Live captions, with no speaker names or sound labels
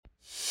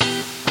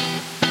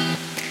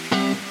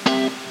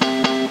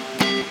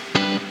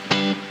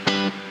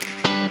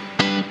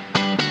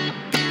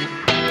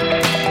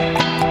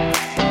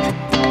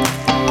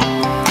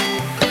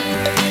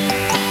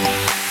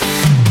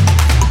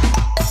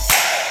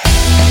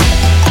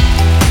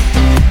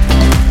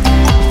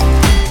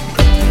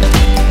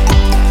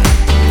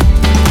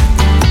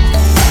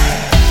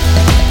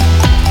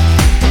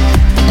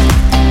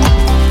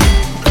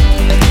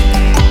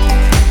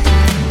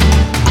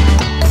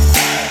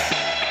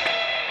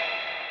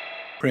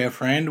Prayer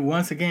friend,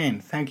 once again,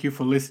 thank you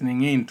for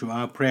listening in to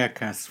our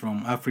prayercast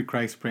from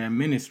AfriChrist Prayer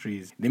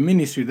Ministries, the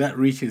ministry that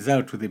reaches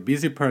out to the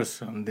busy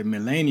person, the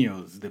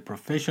millennials, the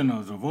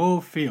professionals of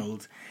all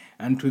fields,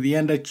 and to the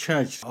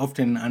underchurched,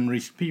 often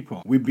unreached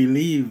people. We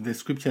believe the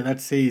scripture that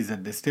says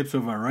that the steps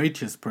of a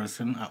righteous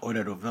person are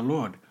ordered of the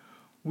Lord.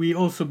 We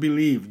also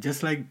believe,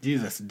 just like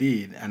Jesus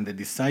did and the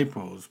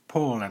disciples,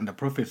 Paul and the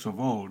prophets of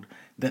old,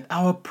 that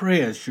our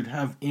prayers should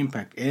have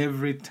impact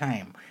every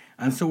time.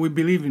 And so we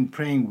believe in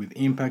praying with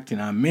impact in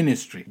our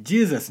ministry.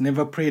 Jesus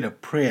never prayed a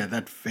prayer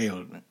that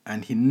failed,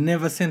 and he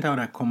never sent out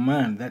a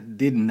command that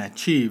didn't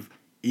achieve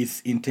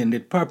its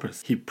intended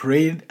purpose. He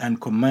prayed and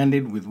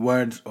commanded with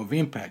words of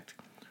impact.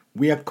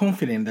 We are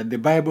confident that the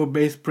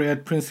Bible-based prayer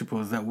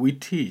principles that we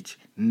teach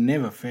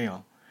never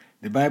fail.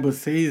 The Bible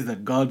says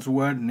that God's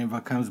word never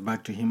comes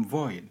back to him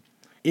void.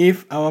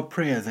 If our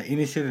prayers are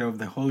initiated of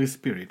the Holy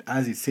Spirit,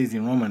 as it says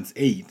in Romans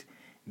 8,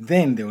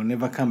 then they will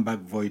never come back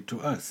void to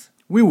us.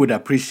 We would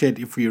appreciate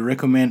if you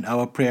recommend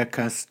our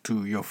prayercast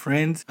to your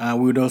friends. We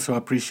would also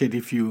appreciate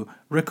if you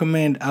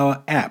recommend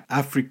our app,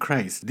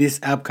 AfriChrist. This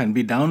app can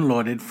be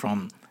downloaded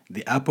from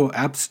the Apple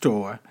App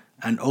Store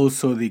and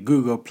also the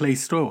Google Play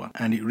Store,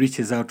 and it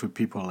reaches out to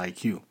people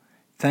like you.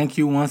 Thank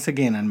you once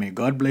again, and may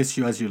God bless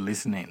you as you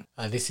listen in.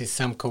 This is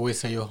Sam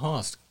Kawesa, your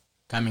host,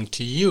 coming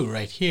to you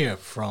right here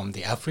from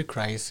the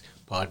AfriChrist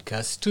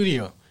podcast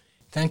studio.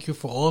 Thank you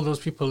for all those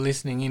people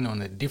listening in on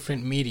the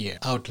different media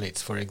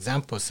outlets. For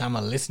example, some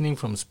are listening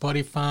from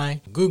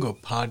Spotify, Google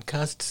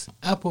Podcasts,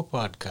 Apple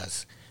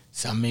Podcasts.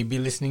 Some may be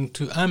listening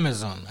to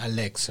Amazon,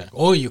 Alexa,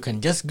 or you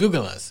can just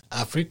Google us,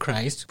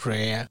 AfriChrist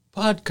Prayer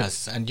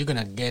Podcasts, and you're going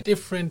to get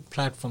different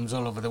platforms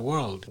all over the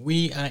world.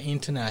 We are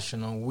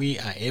international. We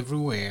are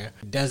everywhere.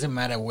 It doesn't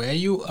matter where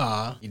you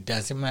are. It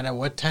doesn't matter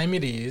what time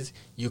it is.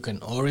 You can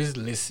always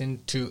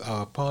listen to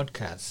our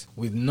podcasts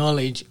with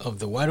knowledge of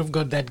the Word of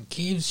God that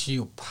gives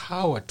you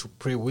power to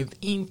pray with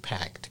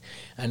impact.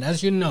 And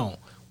as you know,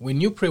 when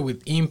you pray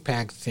with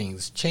impact,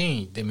 things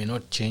change. They may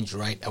not change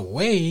right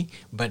away,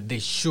 but they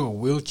sure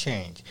will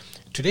change.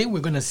 Today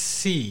we're going to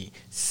see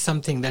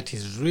something that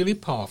is really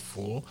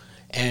powerful,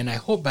 and I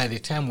hope by the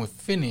time we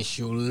finish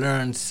you'll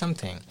learn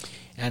something.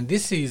 And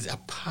this is a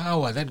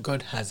power that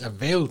God has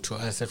availed to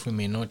us that we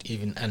may not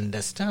even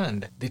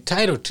understand. The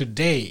title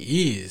today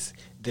is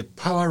The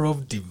Power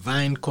of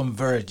Divine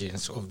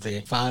Convergence of the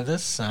Father,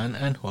 Son,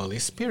 and Holy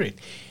Spirit.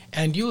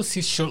 And you'll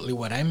see shortly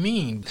what I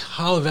mean,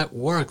 how that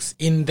works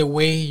in the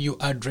way you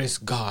address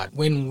God.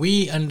 When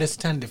we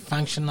understand the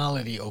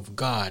functionality of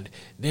God,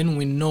 then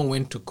we know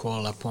when to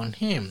call upon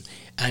him.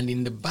 And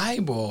in the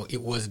Bible,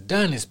 it was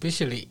done,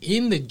 especially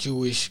in the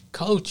Jewish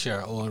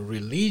culture or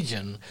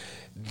religion.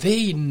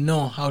 They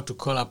know how to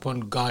call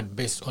upon God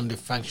based on the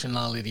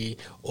functionality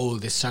or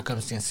the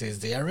circumstances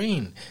they are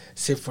in.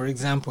 Say, for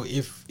example,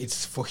 if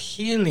it's for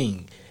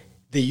healing,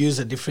 they use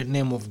a different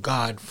name of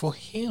God for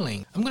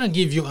healing. I'm going to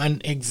give you an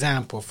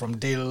example from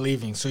daily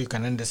living so you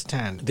can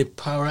understand the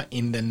power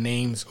in the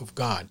names of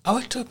God.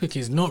 Our topic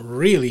is not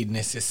really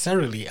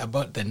necessarily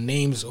about the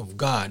names of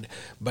God,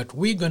 but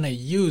we're going to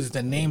use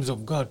the names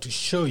of God to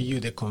show you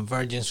the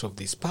convergence of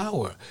this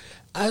power.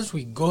 As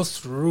we go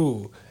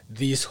through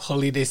this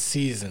holiday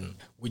season,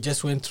 we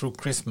just went through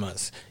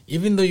Christmas,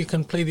 even though you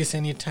can play this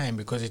anytime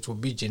because it will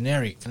be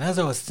generic. And as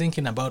I was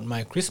thinking about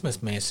my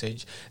Christmas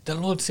message, the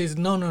Lord says,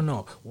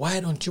 no, why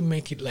don't you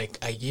make it like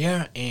a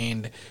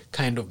year-end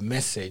kind of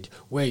message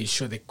where you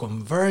show the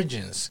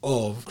convergence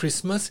of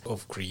Christmas,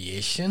 of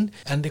creation,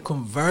 and the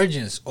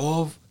convergence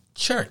of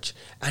church.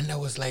 And I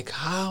was like,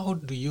 how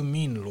do you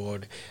mean,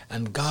 Lord?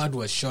 And God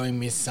was showing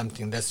me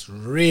something that's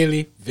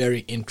really very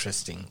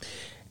interesting.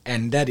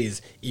 And that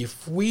is,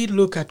 if we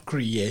look at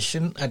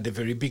creation at the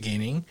very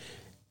beginning,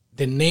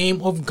 the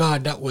name of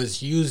God that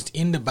was used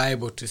in the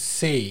Bible to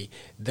say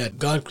that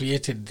God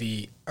created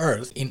the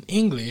earth, in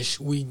English,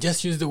 we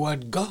just use the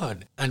word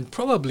God. And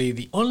probably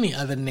the only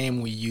other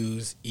name we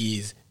use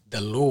is the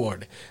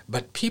Lord.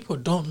 But people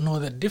don't know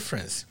the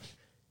difference.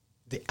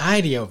 The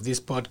idea of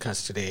this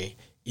podcast today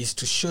is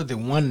to show the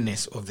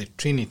oneness of the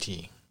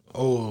Trinity,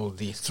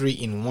 the three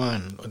in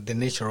one, the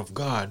nature of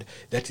God,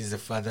 that is the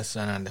Father,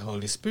 Son, and the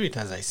Holy Spirit,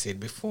 as I said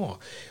before.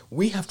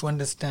 We have to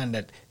understand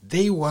that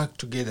they work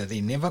together.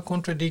 They never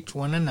contradict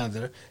one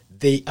another.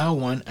 They are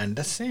one and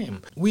the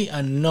same. We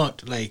are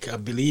not like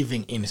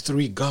believing in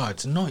three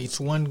gods. No, it's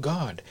one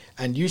God.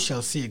 And you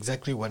shall see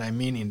exactly what I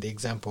mean in the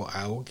example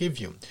I will give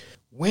you.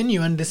 When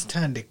you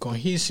understand the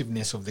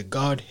cohesiveness of the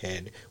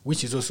Godhead,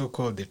 which is also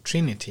called the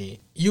Trinity,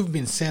 you've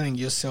been selling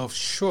yourself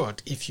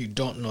short if you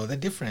don't know the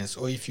difference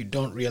or if you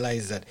don't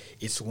realize that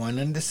it's one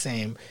and the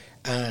same.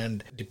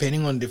 And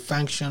depending on the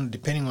function,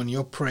 depending on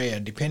your prayer,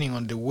 depending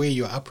on the way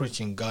you're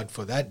approaching God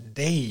for that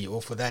day or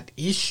for that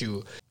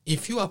issue,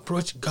 if you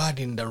approach God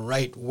in the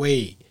right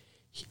way,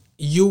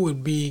 you will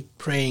be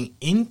praying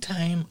in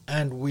time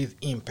and with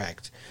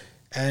impact.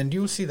 And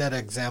you'll see that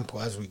example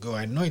as we go.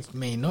 I know it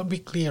may not be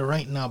clear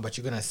right now, but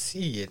you're going to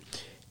see it.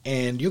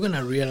 And you're going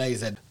to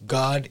realize that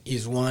God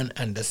is one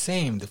and the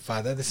same, the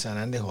Father, the Son,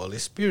 and the Holy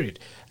Spirit.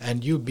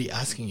 And you'll be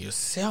asking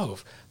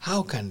yourself,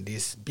 how can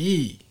this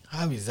be?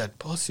 How is that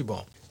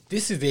possible?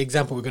 This is the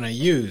example we're going to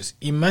use.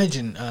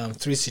 Imagine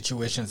 3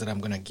 situations that I'm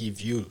going to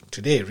give you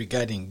today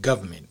regarding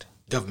government.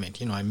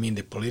 Government, I mean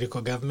the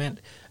political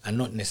government, and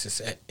not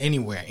necessarily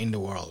anywhere in the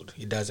world.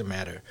 It doesn't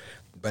matter.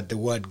 But the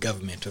word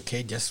government,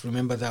 okay? Just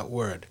remember that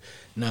word.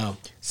 Now,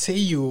 say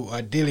you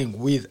are dealing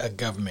with a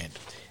government,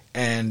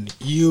 and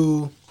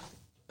you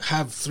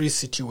have 3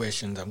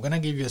 situations. I'm going to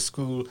give you a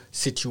school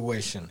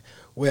situation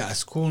where a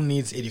school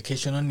needs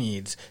educational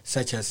needs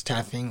such as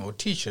staffing or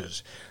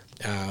teachers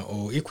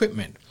or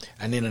equipment.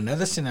 And then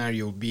another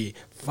scenario would be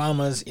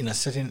farmers in a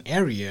certain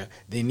area,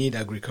 they need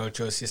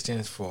agricultural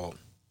assistance for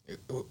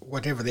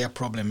whatever their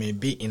problem may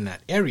be in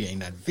that area, in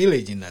that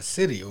village, in that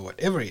city, or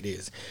whatever it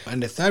is.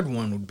 And the third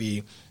one would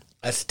be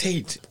a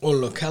state or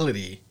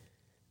locality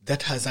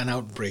that has an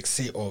outbreak,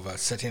 say, of a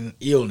certain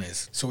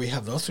illness. So we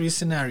have those 3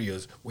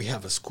 scenarios. We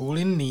have a school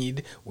in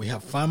need, we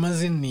have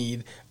farmers in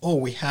need, or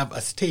we have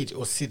a state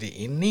or city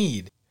in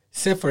need.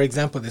 Say, for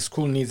example, the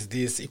school needs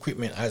this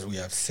equipment, as we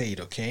have said,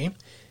 okay?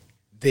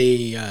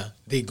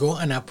 They go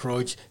and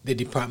approach the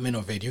Department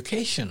of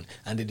Education.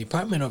 And the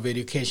Department of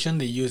Education,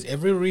 they use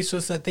every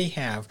resource that they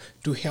have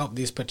to help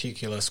this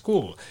particular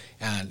school.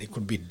 And it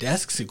could be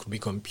desks, it could be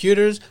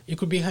computers, it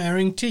could be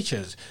hiring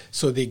teachers.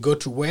 So they go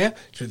to where?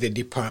 To the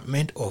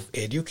Department of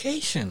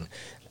Education.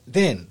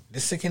 Then,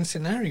 the second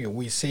scenario,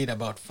 we said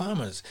about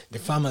farmers. The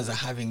farmers are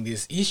having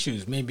these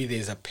issues. Maybe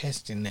there's a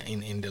pest in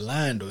the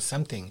land or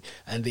something,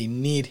 and they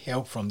need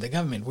help from the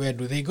government. Where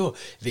do they go?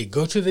 They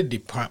go to the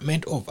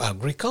Department of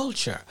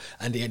Agriculture.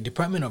 And the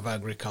Department of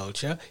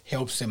Agriculture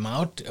helps them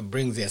out,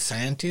 brings their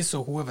scientists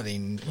or whoever they,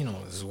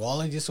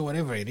 zoologists or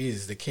whatever it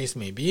is, the case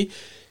may be.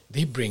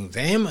 They bring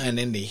them, and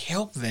then they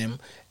help them,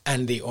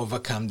 and they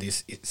overcome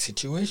this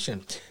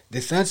situation.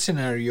 The third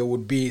scenario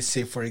would be,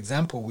 say, for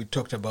example, we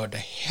talked about a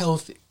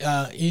health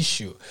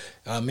issue,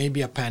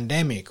 maybe a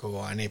pandemic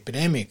or an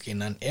epidemic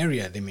in an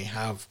area. They may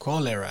have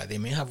cholera, they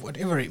may have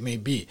whatever it may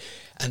be.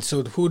 And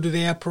so who do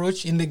they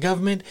approach in the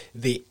government?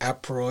 They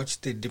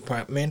approach the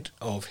Department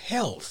of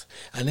Health.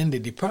 And then the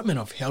Department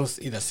of Health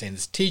either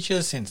sends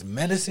teachers, sends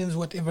medicines,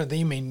 whatever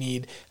they may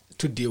need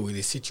to deal with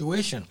the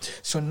situation.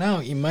 So now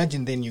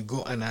imagine then you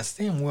go and ask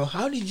them, well,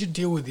 how did you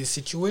deal with this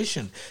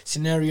situation?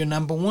 Scenario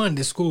number 1,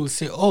 the school will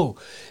say, oh,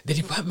 the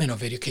Department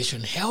of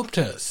Education helped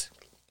us.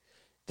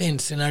 Then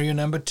scenario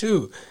number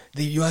 2,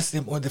 you ask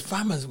them, or the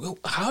farmers, well,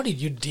 how did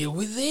you deal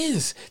with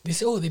this? They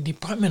say, oh, the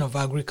Department of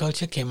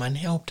Agriculture came and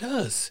helped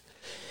us.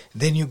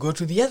 Then you go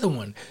to the other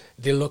one,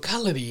 the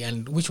locality,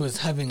 and which was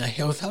having a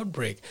health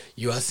outbreak.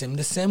 You ask them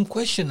the same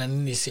question, and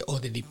then they say, oh,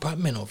 the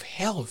Department of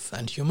Health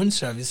and Human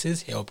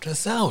Services helped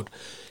us out.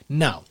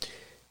 Now,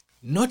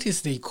 notice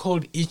they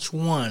called each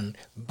one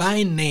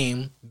by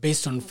name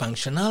based on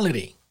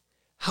functionality.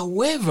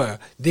 However,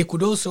 they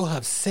could also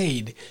have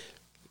said,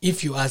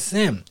 if you ask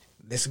them,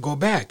 let's go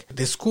back,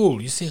 the school,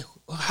 you say,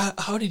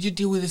 how did you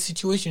deal with the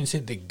situation? You say,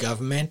 the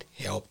government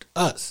helped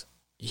us.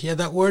 You hear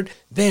that word?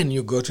 Then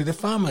you go to the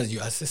farmers,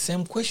 you ask the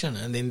same question,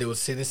 and then they will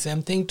say the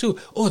same thing too.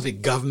 Oh, the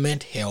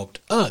government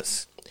helped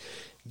us.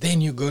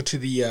 Then you go to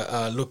the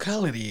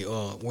locality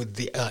or with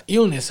the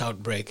illness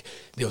outbreak,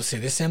 they'll say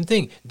the same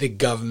thing. The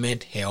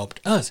government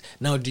helped us.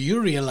 Now, do you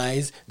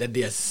realize that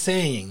they are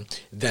saying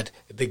that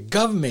the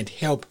government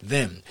helped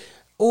them?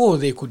 Or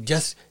they could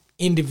just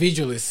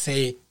individually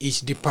say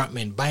each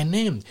department by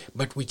name,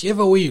 but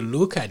whichever way you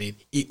look at it,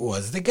 it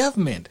was the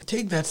government.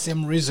 Take that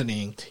same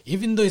reasoning,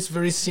 even though it's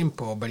very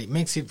simple, but it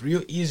makes it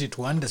real easy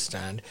to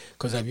understand,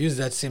 because I've used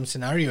that same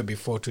scenario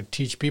before to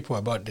teach people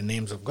about the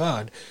names of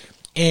God.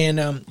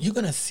 And you're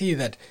going to see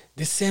that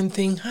the same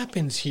thing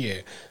happens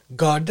here.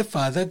 God the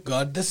Father,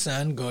 God the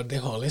Son, God the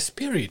Holy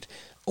Spirit.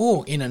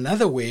 Or in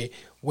another way,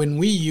 when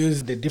we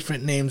use the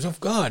different names of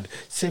God,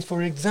 say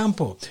for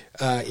example,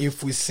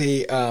 if we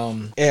say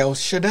El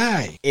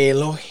Shaddai,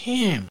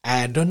 Elohim,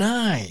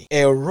 Adonai,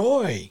 El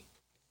Roi,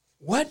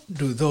 what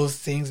do those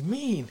things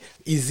mean?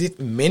 Is it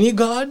many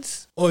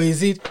gods, or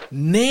is it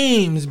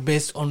names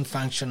based on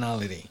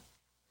functionality?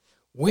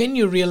 When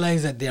you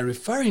realize that they're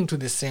referring to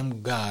the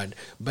same God,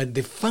 but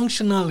the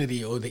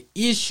functionality or the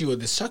issue or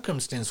the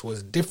circumstance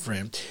was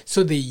different,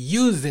 so they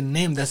use the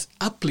name that's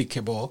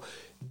applicable,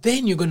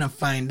 then you're going to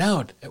find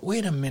out,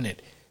 wait a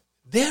minute,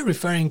 they're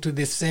referring to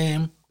the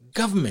same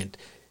government,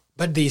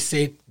 but they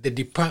say the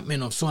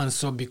department of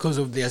so-and-so because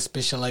of their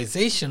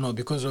specialization or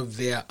because of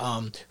their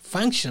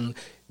function,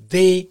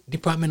 the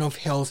Department of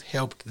Health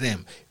helped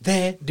them.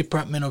 Their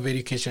Department of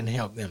Education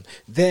helped them.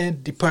 Their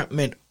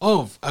Department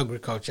of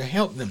Agriculture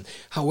helped them.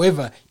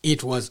 However,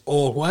 it was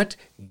all what?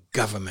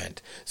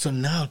 Government. So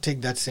now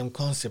take that same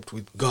concept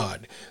with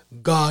God.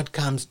 God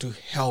comes to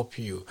help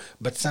you.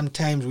 But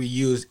sometimes we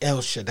use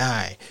El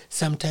Shaddai.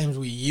 Sometimes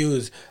we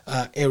use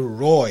El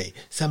Roi.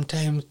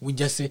 Sometimes we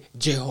just say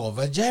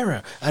Jehovah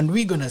Jireh. And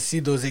we're going to see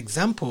those those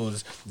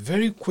examples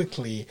very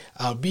quickly,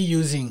 I'll be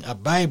using a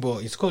Bible.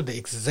 It's called the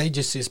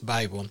Exegesis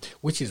Bible,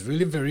 which is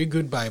really very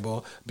good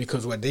Bible,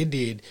 because what they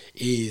did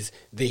is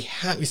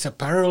it's a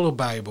parallel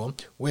Bible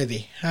where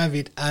they have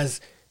it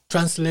as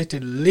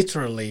translated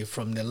literally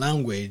from the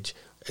language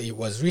it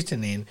was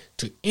written in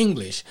to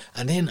English.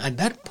 And then at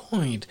that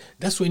point,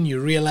 that's when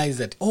you realize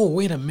that, oh,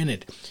 wait a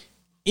minute.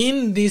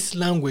 In this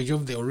language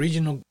of the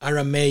original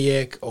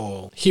Aramaic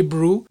or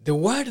Hebrew, the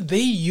word they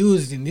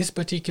used in this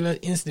particular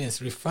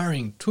instance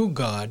referring to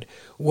God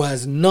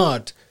was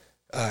not,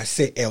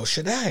 say, El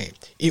Shaddai.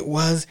 It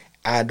was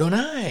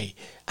Adonai.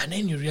 And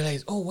then you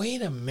realize, oh,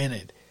 wait a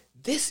minute.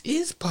 This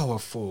is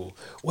powerful.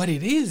 What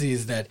it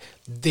is that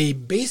they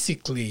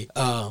basically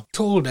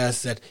told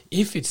us that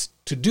if it's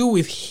to do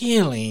with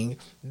healing,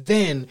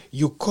 then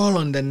you call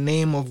on the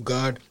name of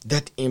God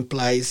that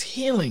implies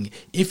healing.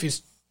 If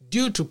it's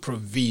due to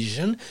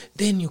provision,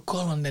 then you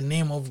call on the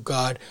name of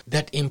God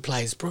that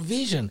implies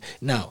provision.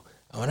 Now,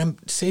 I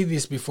want to say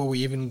this before we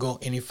even go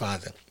any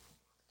further.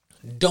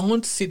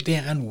 Don't sit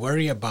there and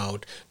worry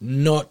about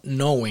not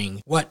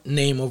knowing what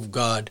name of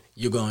God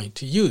you're going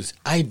to use.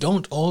 I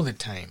don't all the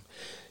time.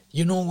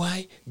 You know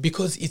why?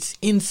 Because it's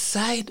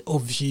inside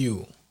of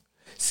you.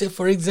 Say,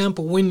 for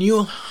example, when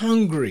you're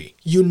hungry,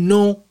 you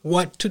know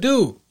what to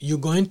do. You're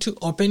going to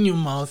open your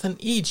mouth and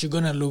eat. You're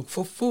going to look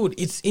for food.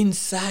 It's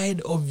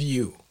inside of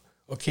you.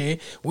 Okay?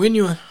 When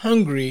you're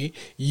hungry,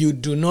 you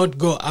do not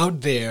go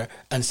out there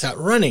and start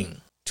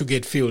running to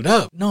get filled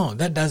up. No,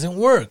 that doesn't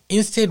work.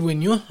 Instead,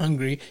 when you're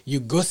hungry, you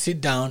go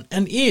sit down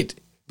and eat.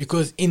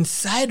 Because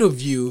inside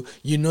of you,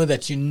 you know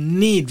that you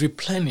need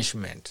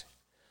replenishment.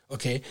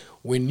 Okay?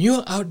 When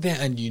you're out there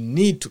and you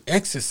need to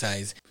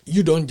exercise,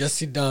 you don't just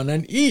sit down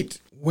and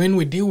eat. When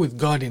we deal with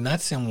God in that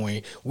same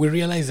way, we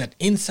realize that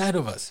inside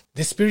of us,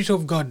 the Spirit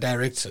of God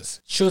directs us,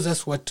 shows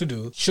us what to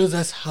do, shows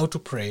us how to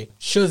pray,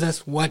 shows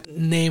us what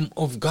name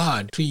of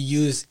God to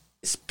use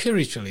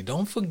spiritually.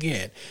 Don't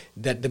forget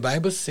that the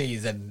Bible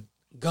says that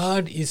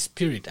God is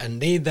spirit, and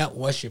they that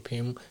worship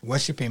him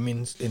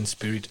in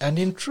spirit and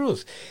in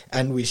truth.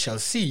 And we shall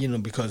see,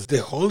 because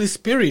the Holy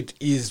Spirit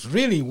is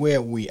really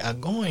where we are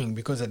going.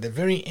 Because at the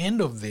very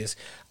end of this,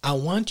 I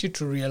want you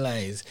to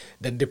realize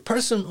that the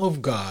person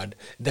of God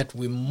that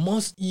we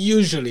most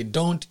usually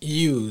don't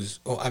use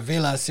or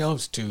avail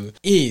ourselves to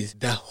is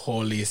the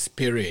Holy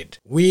Spirit.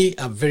 We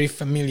are very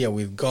familiar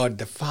with God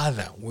the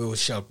Father.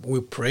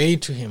 We pray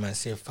to him and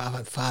say,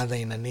 Father,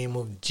 in the name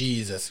of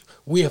Jesus.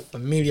 We are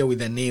familiar with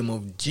the name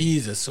of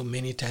Jesus. So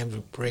many times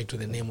we pray to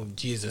the name of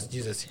Jesus.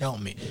 Jesus, help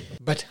me.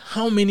 But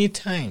how many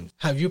times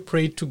have you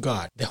prayed to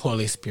God, the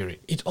Holy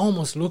Spirit? It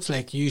almost looks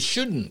like you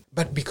shouldn't.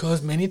 But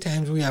because many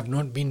times we have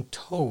not been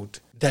told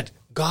that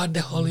God,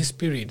 the Holy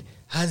Spirit,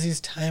 has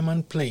his time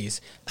and place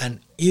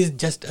and is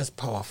just as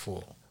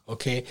powerful.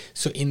 Okay,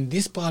 so in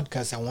this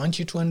podcast, I want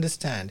you to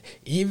understand,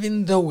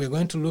 even though we're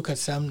going to look at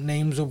some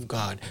names of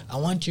God, I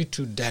want you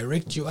to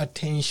direct your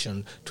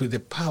attention to the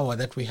power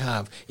that we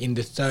have in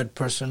the third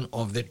person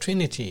of the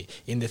Trinity,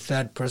 in the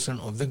third person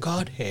of the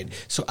Godhead.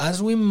 So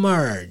as we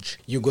merge,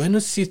 you're going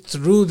to see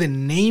through the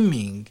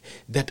naming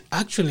that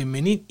actually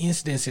many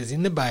instances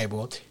in the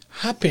Bible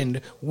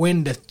happened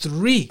when the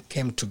three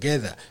came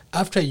together.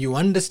 After you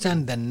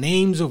understand the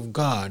names of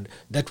God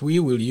that we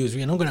will use,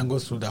 we're not going to go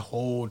through the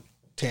whole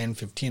 10,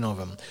 15 of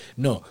them.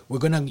 No, we're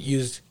going to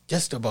use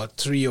just about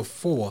 3 or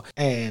 4.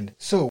 And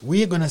so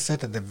we're going to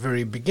start at the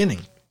very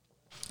beginning.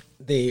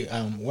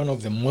 One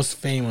of the most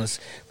famous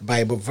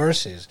Bible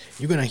verses.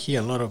 You're going to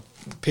hear a lot of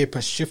paper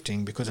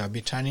shifting because I'll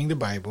be turning the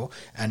Bible,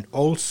 and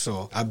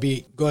also I'll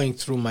be going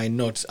through my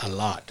notes a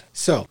lot.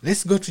 So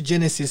let's go to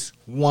Genesis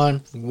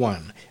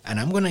 1:1, and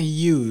I'm going to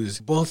use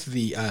both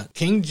the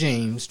King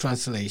James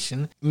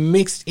translation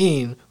mixed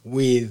in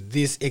with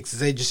this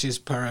Exegesis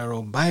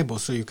Parallel Bible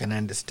so you can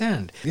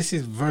understand. This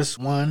is verse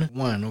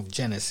 1:1 of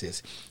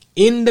Genesis.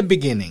 In the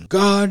beginning,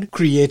 God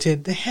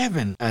created the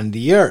heaven and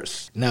the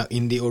earth. Now,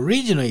 in the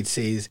original, it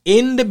says,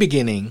 in the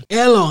beginning,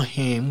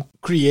 Elohim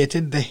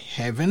created the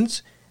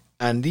heavens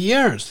and the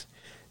earth.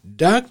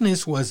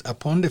 Darkness was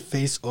upon the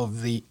face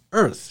of the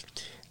earth,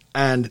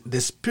 and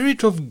the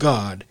Spirit of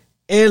God,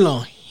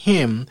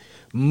 Elohim,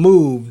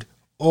 moved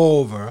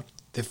over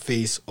the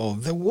face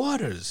of the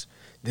waters.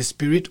 The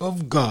Spirit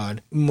of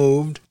God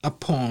moved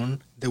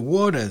upon the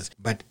waters.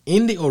 But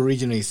in the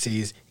original, it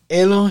says,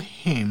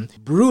 Elohim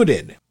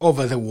brooded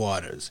over the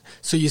waters.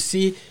 So you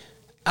see,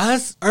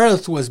 as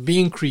earth was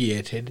being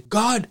created,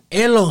 God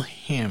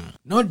Elohim,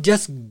 not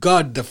just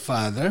God the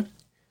Father,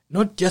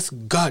 not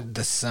just God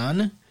the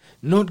Son,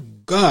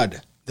 not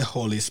God the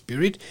Holy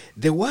Spirit.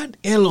 The word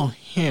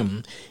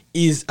Elohim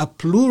is a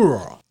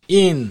plural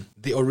in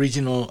the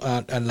original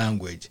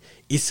language.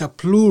 It's a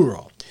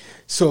plural.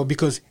 So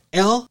because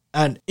El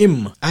and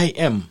I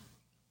am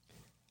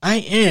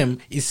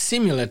is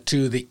similar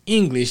to the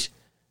English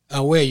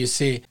where you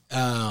say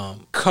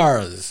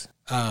cars,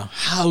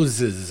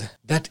 houses,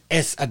 that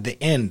S at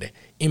the end,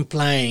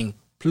 implying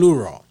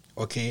plural,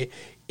 okay?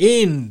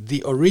 In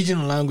the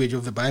original language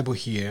of the Bible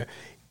here,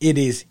 it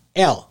is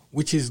El,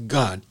 which is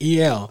God,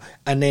 E-L,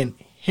 and then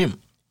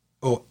Him,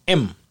 or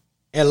M,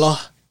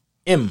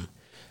 Elohim.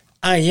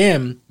 I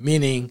am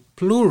meaning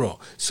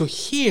plural. So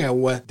here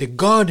was the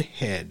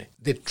Godhead,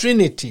 the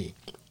Trinity,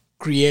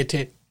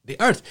 created the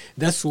earth.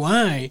 That's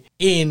why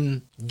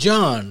in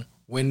John,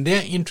 when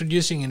they're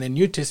introducing in the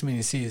New Testament,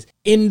 it says,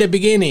 in the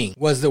beginning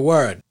was the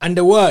Word, and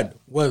the Word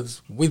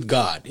was with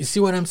God. You see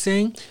what I'm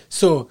saying?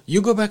 So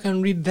you go back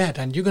and read that,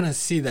 and you're going to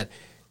see that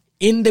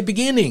in the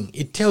beginning,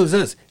 it tells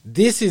us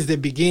this is the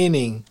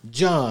beginning.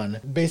 John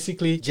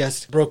basically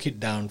just broke it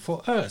down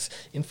for us.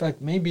 In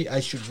fact, maybe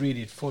I should read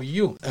it for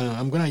you.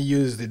 I'm going to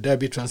use the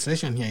Derby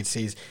translation here. It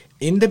says,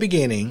 in the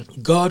beginning,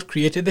 God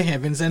created the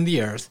heavens and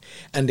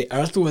the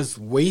earth was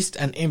waste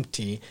and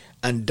empty,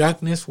 and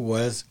darkness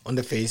was on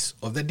the face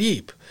of the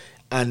deep.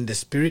 And the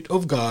Spirit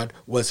of God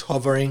was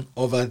hovering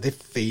over the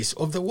face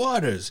of the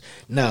waters.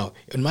 Now,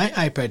 on my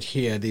iPad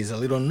here, there's a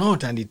little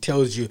note, and it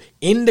tells you,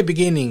 in the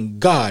beginning,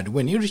 God.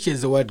 When it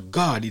reaches the word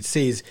God, it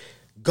says,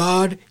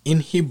 God in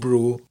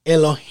Hebrew,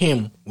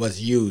 Elohim,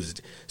 was used.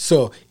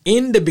 So,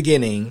 in the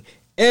beginning,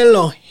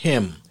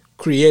 Elohim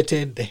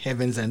created the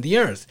heavens and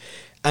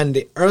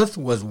the earth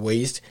was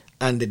waste,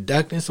 and the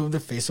darkness of the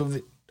face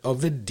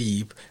of the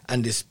deep,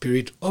 and the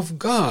Spirit of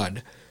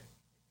God.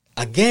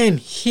 Again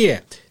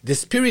here, the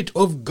Spirit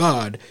of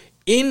God,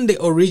 in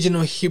the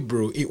original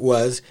Hebrew, it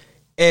was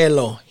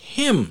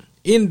Elohim.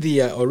 In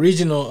the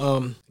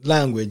original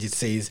language, it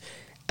says,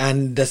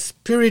 and the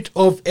Spirit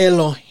of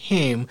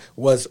Elohim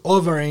was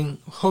hovering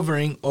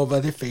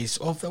over the face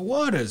of the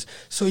waters.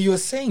 So you're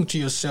saying to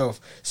yourself,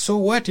 so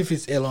what if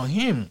it's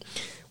Elohim?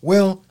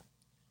 Well,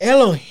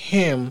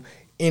 Elohim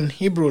in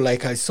Hebrew,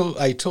 like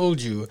I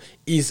told you,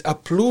 is a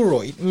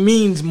plural. It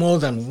means more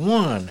than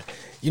one.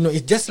 You know,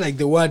 it's just like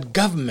the word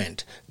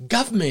government.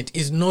 Government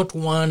is not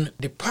one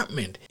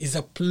department. It's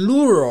a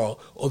plural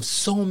of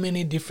so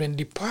many different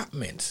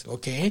departments,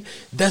 okay?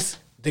 That's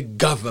the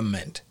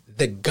government.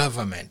 The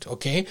government,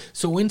 okay?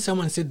 So when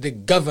someone said the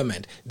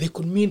government, they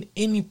could mean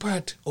any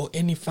part or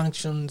any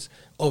functions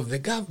of the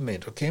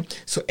government, okay?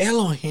 So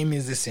Elohim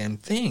is the same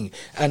thing.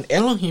 And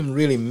Elohim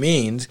really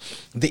means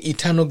the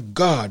eternal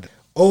God,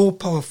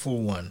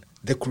 all-powerful one,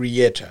 the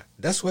creator.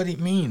 That's what it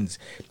means.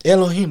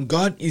 Elohim,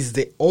 God is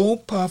the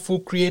all-powerful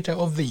creator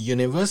of the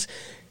universe.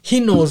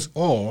 He knows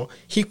all.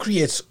 He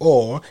creates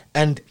all.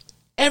 And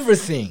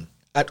everything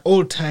at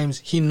all times,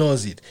 he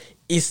knows it.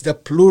 It's the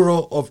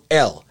plural of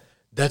El.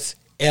 That's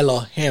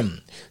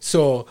Elohim.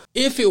 So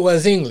if it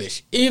was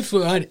English, if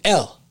we had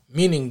El,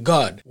 meaning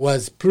God,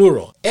 was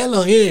plural,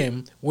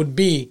 Elohim would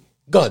be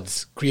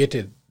gods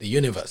created the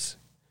universe.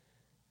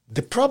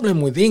 The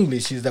problem with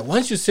English is that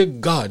once you say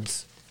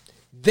gods,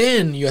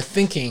 then you're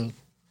thinking,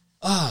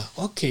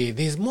 okay,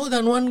 there's more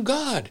than one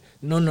God.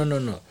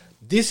 No.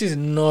 This is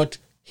not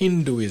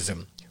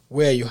Hinduism,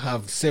 where you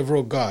have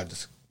several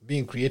gods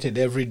being created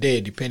every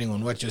day depending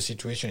on what your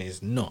situation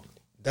is. No,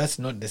 that's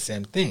not the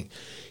same thing.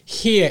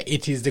 Here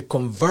it is the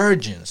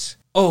convergence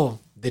of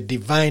the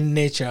divine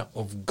nature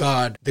of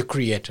God the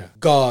Creator,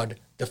 God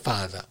the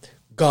Father,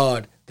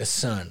 God the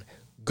Son,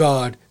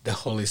 God the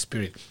Holy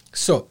Spirit.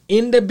 So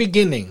in the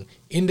beginning,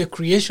 in the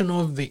creation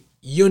of the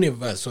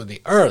universe or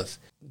the earth,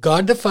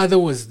 God the Father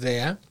was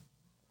there,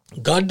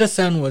 God the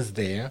Son was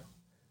there,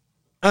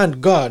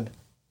 and God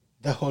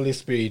the Holy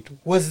Spirit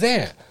was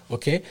there.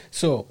 Okay,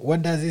 so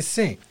what does it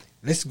say?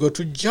 Let's go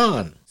to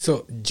John.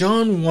 So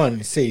John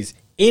 1 says,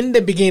 in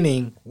the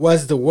beginning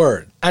was the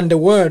Word, and the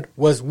Word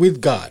was with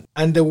God,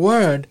 and the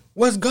Word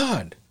was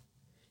God.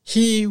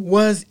 He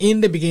was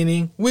in the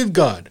beginning with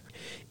God.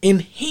 In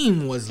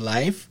him was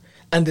life,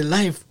 and the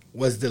life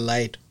was the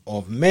light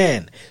of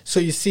man. So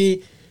you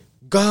see,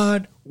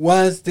 God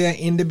was there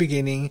in the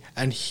beginning,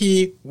 and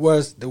he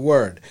was the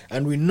Word.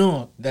 And we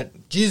know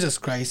that Jesus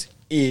Christ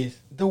is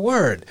the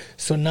Word.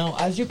 So now,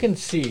 as you can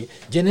see,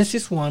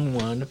 Genesis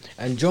 1:1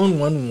 and John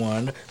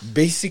 1:1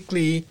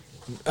 basically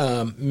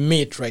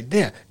meet right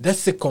there.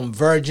 That's the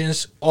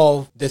convergence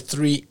of the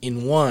three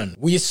in one.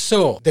 We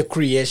saw the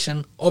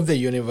creation of the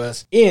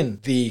universe in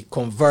the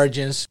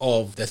convergence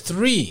of the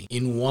three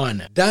in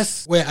one.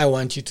 That's where I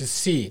want you to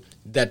see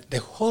that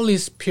the Holy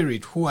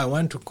Spirit, who I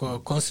want to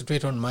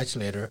concentrate on much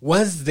later,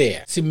 was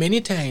there. See,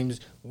 many times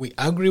we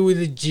agree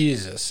with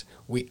Jesus,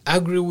 we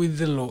agree with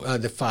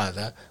the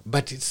Father,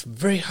 but it's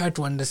very hard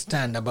to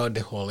understand about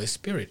the Holy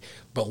Spirit.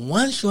 But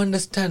once you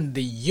understand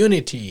the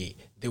unity,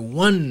 the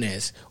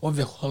oneness of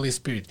the Holy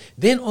Spirit,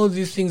 then all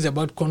these things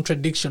about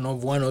contradiction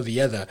of one or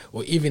the other,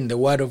 or even the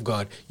Word of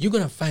God, you're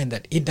going to find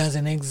that it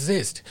doesn't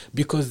exist,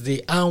 because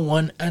they are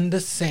one and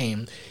the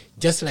same,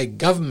 just like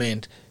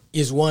government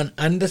is one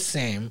and the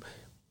same,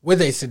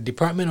 whether it's a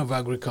Department of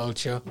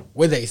Agriculture,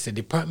 whether it's a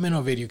Department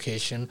of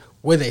Education,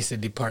 whether it's a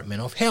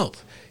Department of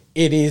Health.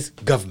 It is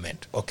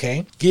government,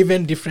 okay?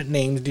 Given different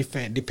names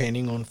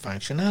depending on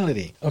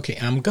functionality. Okay,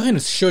 I'm going to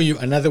show you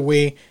another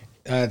way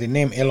the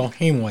name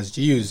Elohim was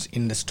used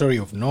in the story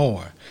of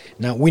Noah.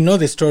 Now, we know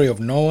the story of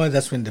Noah.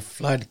 That's when the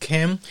flood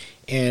came,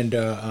 and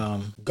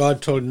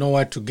God told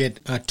Noah to get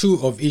 2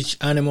 of each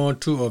animal,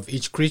 2 of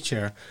each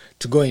creature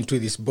to go into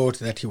this boat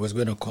that he was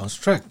going to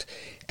construct.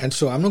 And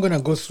so I'm not going to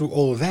go through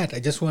all that. I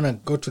just want to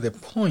go to the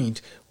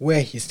point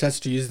where he starts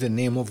to use the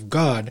name of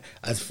God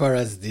as far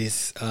as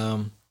this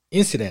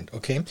incident,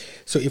 okay?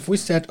 So if we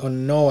start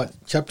on Noah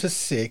chapter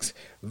 6,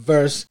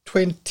 verse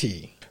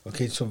 20,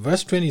 okay, so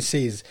verse 20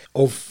 says,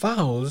 of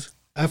fowls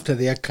after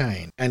their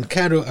kind, and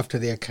cattle after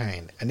their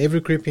kind, and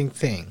every creeping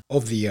thing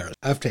of the earth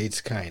after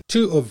its kind,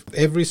 2 of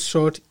every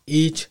sort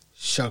each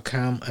shall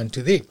come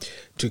unto thee,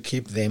 to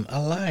keep them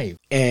alive.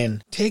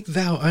 And take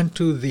thou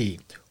unto thee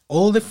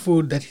all the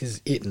food that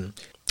is eaten,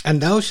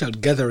 and thou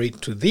shalt gather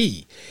it to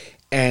thee,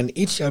 and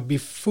it shall be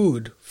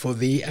food for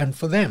thee and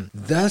for them.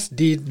 Thus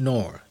did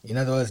Noah. In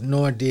other words,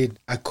 Noah did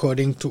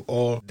according to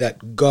all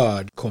that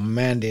God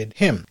commanded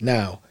him.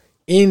 Now,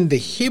 in the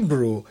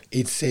Hebrew,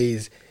 it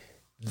says,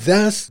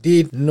 thus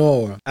did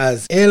Noah,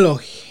 as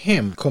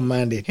Elohim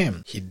commanded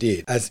him. He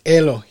did, as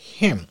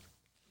Elohim.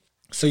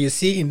 So you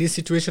see, in this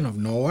situation of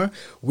Noah,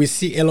 we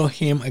see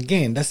Elohim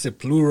again. That's the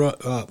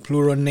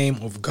plural name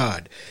of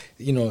God.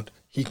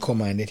 He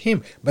commanded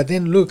him. But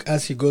then look,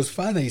 as he goes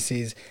further, he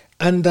says,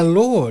 and the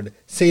Lord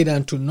said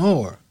unto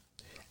Noah.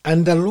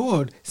 And the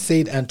Lord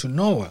said unto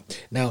Noah.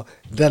 Now,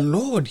 the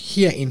Lord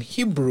here in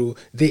Hebrew,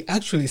 they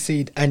actually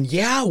said, and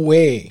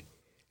Yahweh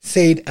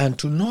said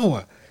unto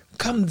Noah,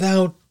 come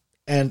thou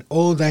and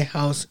all thy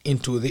house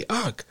into the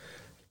ark.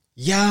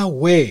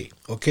 Yahweh,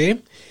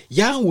 okay?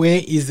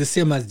 Yahweh is the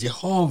same as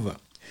Jehovah.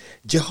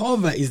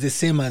 Jehovah is the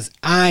same as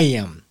I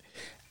am.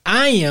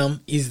 I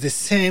am is the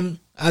same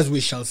as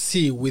we shall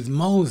see with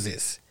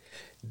Moses.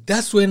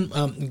 That's when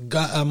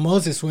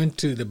Moses went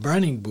to the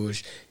burning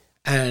bush,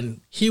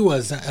 and he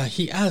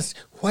asked,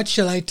 what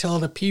shall I tell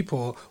the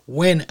people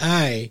when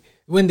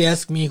they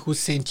ask me who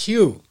sent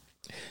you?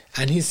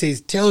 And he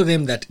says, tell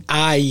them that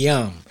I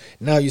am.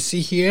 Now you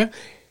see here,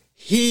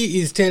 he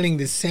is telling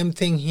the same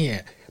thing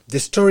here. The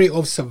story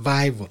of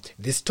survival,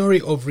 the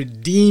story of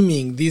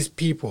redeeming these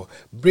people,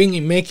 putting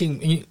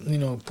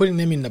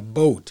them in a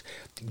boat,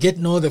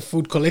 getting all the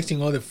food,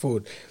 collecting all the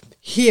food.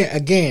 Here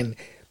again,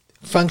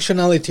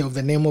 functionality of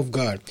the name of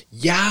God.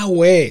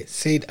 Yahweh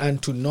said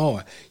unto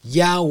Noah,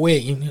 Yahweh,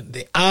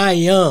 the I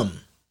am.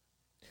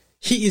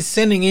 He is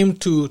sending him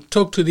to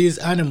talk to these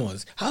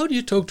animals. How do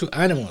you talk to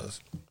animals?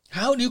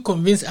 How do you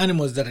convince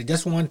animals that I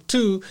just want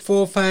 2,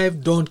 4,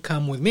 5, don't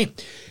come with me?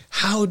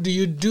 How do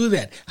you do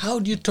that? How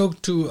do you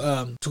talk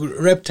to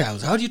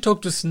reptiles? How do you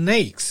talk to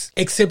snakes?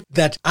 Except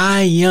that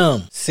I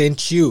am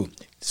sent you.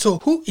 So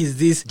who is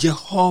this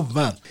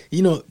Jehovah?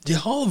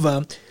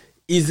 Jehovah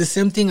is the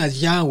same thing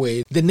as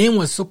Yahweh. The name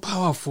was so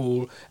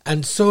powerful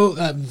and so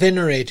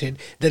venerated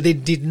that they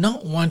did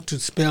not want to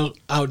spell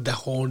out the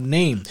whole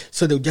name.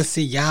 So they would just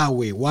say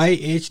Yahweh,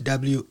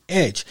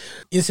 YHWH,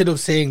 instead of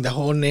saying the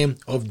whole name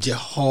of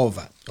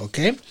Jehovah.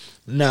 Okay?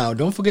 Now,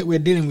 don't forget we're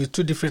dealing with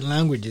 2 different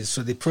languages,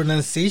 so the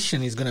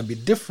pronunciation is going to be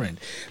different.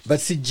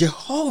 But see,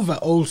 Jehovah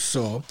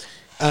also,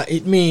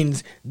 it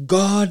means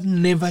God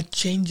never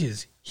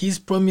changes. His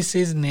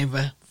promises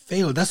never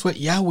fail. That's what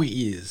Yahweh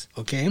is,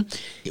 okay?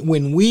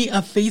 When we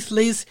are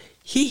faithless,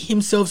 He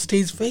Himself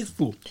stays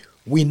faithful.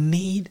 We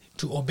need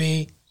to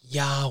obey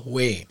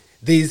Yahweh.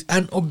 There is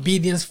an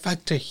obedience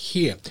factor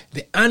here.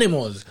 The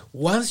animals,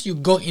 once you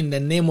go in the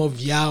name of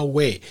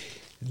Yahweh,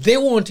 they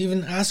won't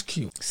even ask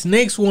you.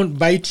 Snakes won't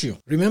bite you.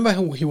 Remember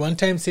how he one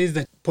time says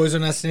that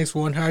poisonous snakes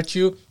won't hurt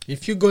you?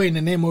 If you go in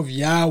the name of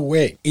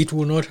Yahweh, it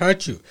will not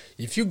hurt you.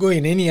 If you go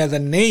in any other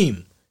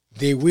name,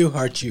 they will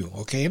hurt you,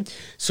 okay?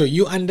 So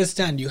you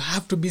understand, you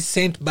have to be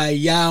sent by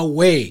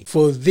Yahweh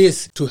for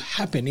this to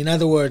happen. In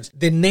other words,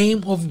 the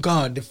name of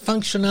God, the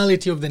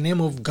functionality of the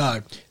name of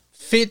God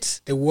fits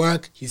the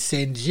work He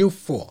sends you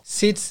for,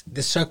 fits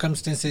the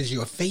circumstances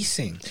you are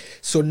facing.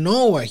 So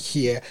Noah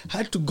here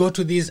had to go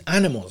to these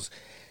animals.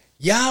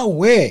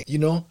 Yahweh,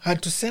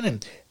 had to send him.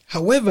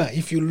 However,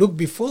 if you look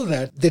before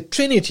that, the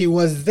Trinity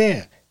was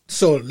there.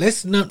 So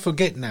let's not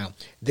forget now,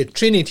 the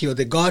Trinity or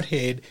the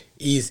Godhead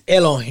is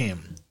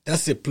Elohim.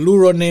 That's the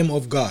plural name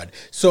of God.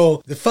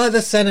 So the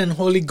Father, Son, and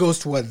Holy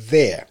Ghost were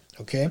there.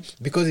 Okay,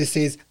 because it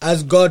says,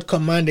 as God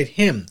commanded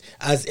him,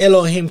 as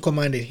Elohim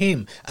commanded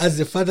him, as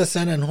the Father,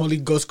 Son, and Holy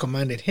Ghost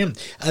commanded him,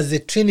 as the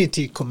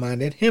Trinity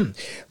commanded him.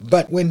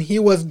 But when he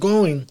was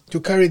going to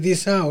carry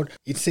this out,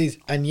 it says,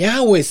 and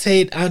Yahweh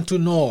said unto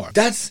Noah,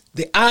 that's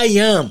the I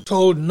am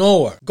told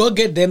Noah, go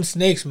get them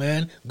snakes,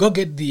 man. Go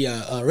get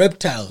the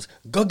reptiles.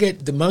 Go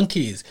get the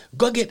monkeys.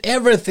 Go get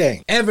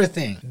everything.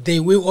 Everything.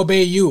 They will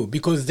obey you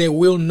because they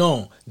will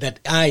know that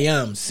I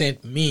am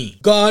sent me.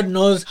 God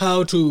knows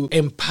how to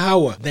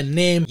empower the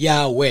name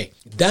Yahweh.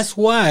 That's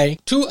why,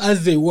 two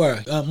as they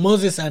were,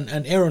 Moses and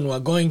Aaron were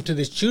going to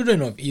the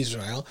children of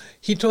Israel.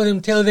 He told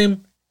them, tell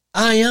them,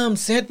 I am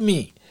sent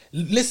me.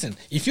 Listen,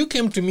 if you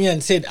came to me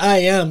and said, I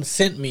am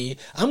sent me,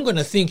 I'm going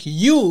to think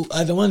you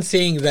are the one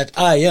saying that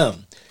I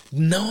am.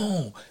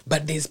 No,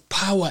 but there's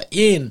power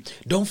in.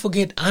 Don't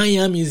forget, I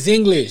am is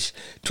English.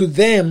 To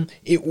them,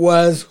 it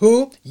was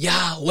who?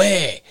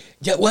 Yahweh.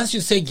 Once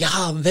you say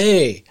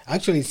Yahweh,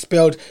 actually it's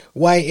spelled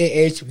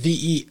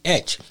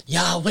Yahveh.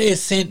 Yahweh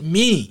sent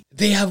me.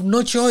 They have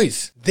no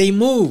choice. They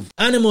move.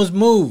 Animals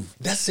move.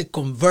 That's a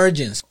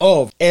convergence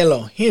of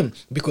Elohim.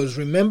 Because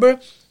remember,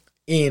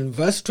 in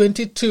verse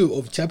 22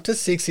 of chapter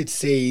 6, it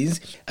says,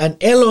 and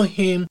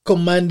Elohim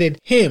commanded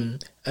him,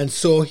 and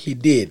so he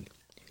did.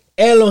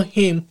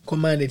 Elohim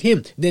commanded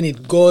him. Then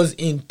it goes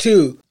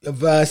into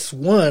verse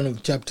 1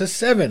 of chapter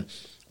 7.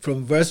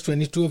 From verse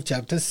 22 of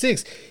chapter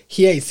 6.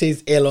 Here it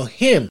says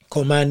Elohim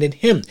commanded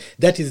him.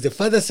 That is, the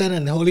Father, Son,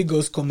 and the Holy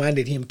Ghost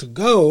commanded him to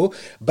go.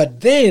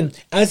 But then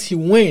as he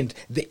went,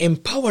 the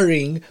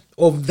empowering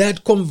of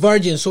that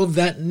convergence of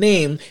that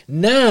name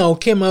now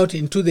came out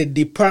into the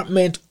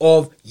department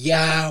of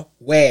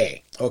Yahweh.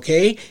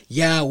 Okay?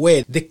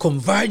 Yahweh. The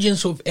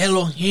convergence of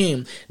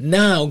Elohim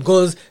now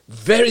goes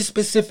very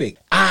specific.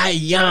 I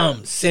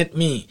am sent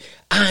me.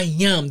 I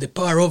am, the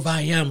power of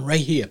I am right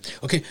here.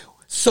 Okay?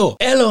 So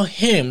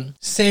Elohim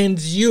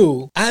sends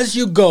you as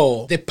you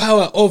go. The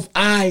power of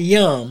I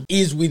am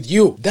is with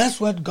you.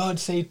 That's what God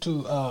said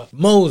to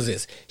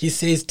Moses. He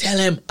says, tell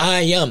him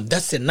I am.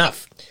 That's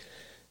enough.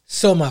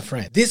 So my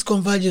friend, this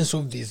convergence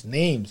of these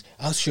names,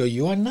 I'll show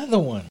you another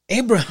one.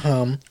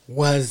 Abraham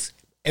was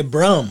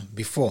Abram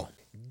before.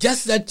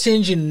 Just that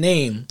change in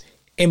name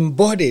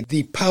embodied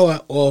the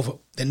power of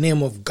the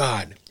name of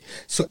God.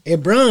 So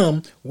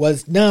Abram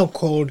was now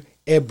called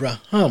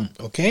Abraham.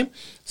 Okay,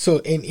 so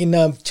in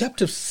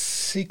chapter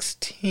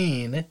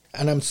 16,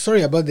 and I'm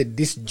sorry about the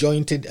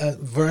disjointed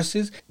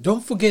verses.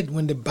 Don't forget,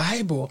 when the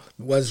Bible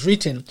was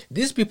written,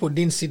 these people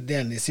didn't sit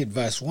there and they said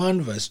verse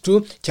 1, verse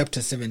 2,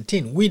 chapter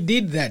 17. We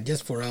did that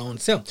just for our own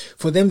self.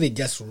 For them, they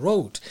just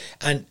wrote.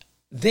 And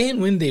then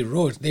when they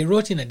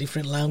wrote in a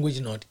different language,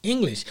 not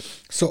English.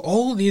 So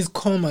all these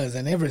commas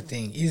and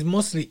everything is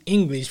mostly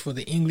English for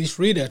the English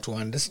reader to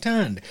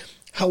understand.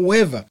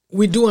 However,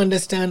 we do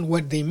understand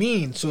what they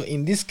mean. So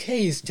in this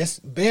case,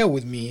 just bear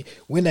with me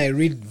when I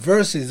read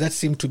verses that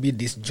seem to be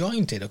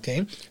disjointed,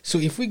 okay? So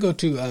if we go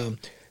to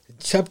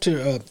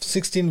chapter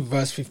 16,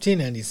 verse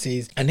 15, and it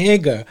says, and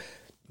Hagar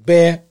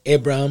bare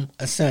Abram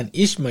a son,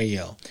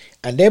 Ishmael.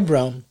 And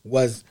Abram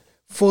was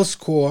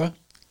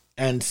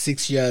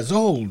 86 years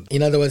old.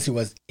 In other words, he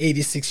was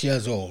 86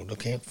 years old,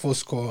 okay?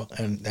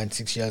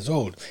 86 years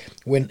old.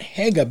 When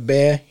Hagar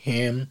bare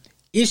him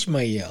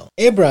Ishmael.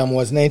 Abram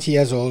was 90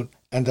 years old,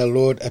 and the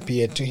Lord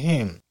appeared to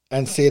him,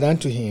 and said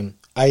unto him,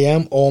 I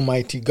am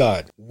Almighty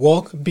God.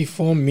 Walk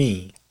before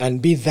me,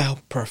 and be thou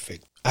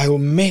perfect. I will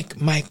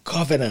make my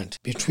covenant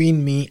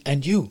between me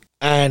and you,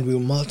 and will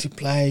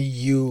multiply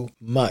you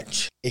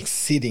much,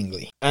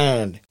 exceedingly.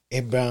 And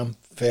Abram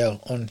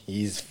fell on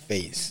his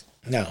face.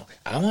 Now,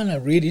 I want to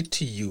read it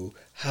to you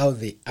how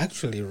they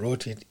actually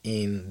wrote it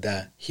in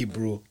the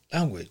Hebrew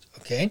language,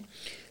 okay?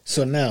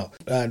 So now,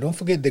 don't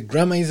forget the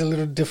grammar is a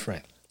little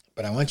different,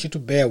 but I want you to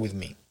bear with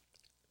me.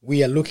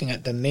 We are looking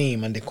at the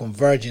name and the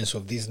convergence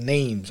of these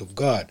names of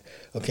God,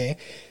 okay?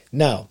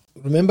 Now,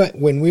 remember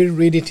when we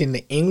read it in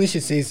the English,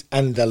 it says,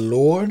 and the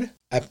Lord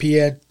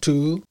appeared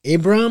to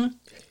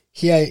Abram.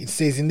 Here it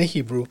says in the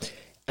Hebrew,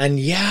 and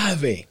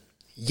Yahweh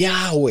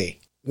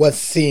was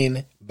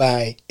seen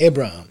by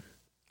Abraham,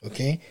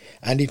 okay?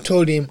 And he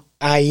told him,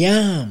 I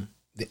am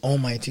the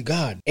Almighty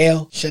God,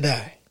 El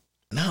Shaddai.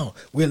 Now,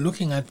 we're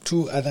looking at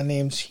two other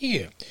names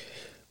here.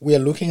 We are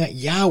looking at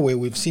Yahweh.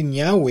 We've seen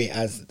Yahweh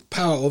as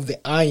power of the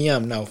I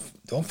am. Now,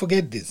 don't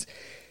forget this.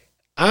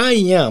 I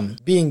am,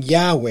 being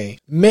Yahweh,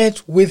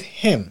 met with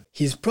him.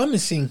 He's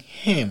promising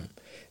him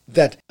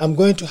that I'm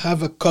going to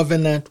have a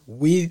covenant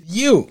with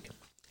you.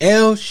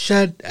 El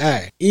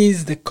Shaddai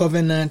is the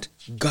covenant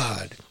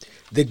God,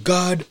 the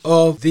God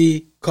of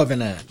the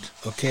covenant.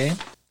 Okay?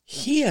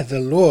 Here, the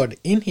Lord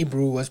in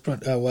Hebrew was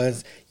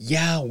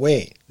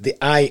Yahweh, the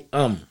I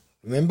am.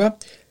 Remember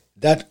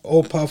that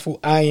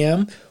all-powerful I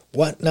am?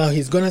 What now?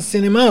 He's going to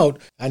send him out,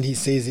 and he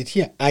says it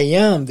here. I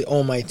am the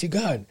Almighty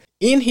God.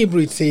 In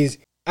Hebrew, it says,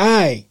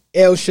 I,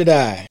 El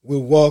Shaddai,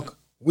 will walk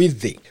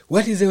with thee.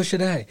 What is El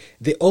Shaddai?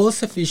 The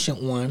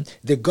all-sufficient one,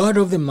 the God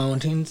of the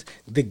mountains,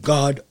 the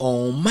God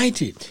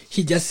Almighty.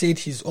 He just said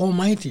he's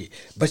Almighty.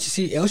 But you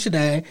see, El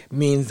Shaddai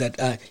means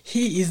that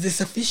he is the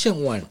sufficient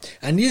one.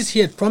 And he's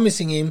here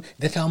promising him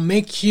that I'll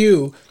make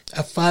you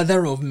a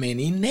father of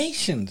many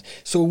nations.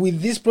 So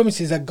with this promise,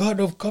 he's a God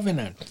of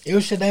covenant. El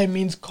Shaddai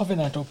means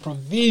covenant of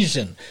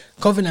provision.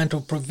 Covenant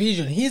of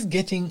provision. He's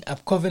getting a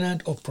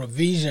covenant of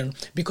provision,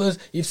 because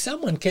if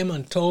someone came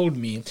and told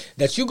me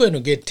that you're going to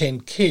get 10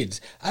 kids,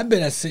 I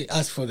better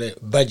ask for the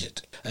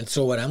budget. And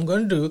so what I'm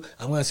going to do,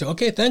 I'm going to say,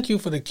 okay, thank you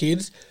for the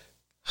kids.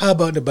 How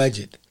about the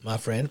budget, my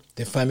friend?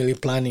 The family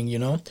planning,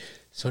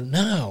 So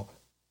now,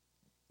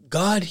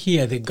 God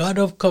here, the God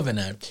of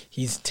covenant,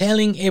 he's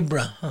telling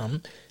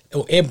Abram,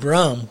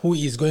 who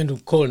is going to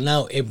call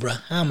now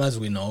Abraham as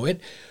we know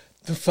it,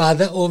 the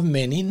father of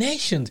many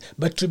nations.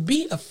 But to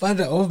be a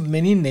father of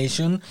many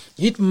nations,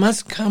 it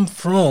must come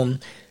from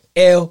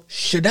El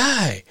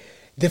Shaddai.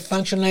 the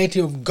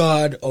functionality of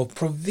God of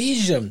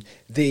provision,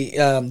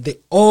 the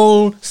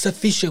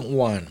all-sufficient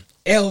one,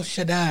 El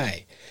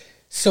Shaddai.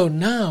 So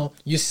now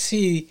you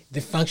see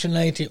the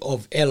functionality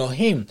of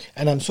Elohim.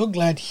 And I'm so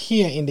glad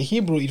here in the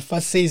Hebrew it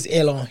first says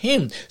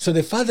Elohim. So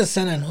the Father,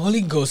 Son, and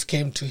Holy Ghost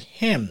came to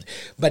him.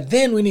 But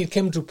then when it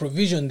came to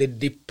provision, the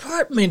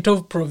department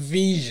of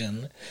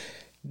provision,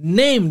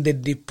 named the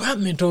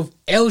department of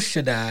El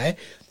Shaddai,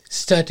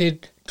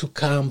 started to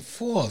come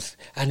forth.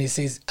 And he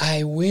says,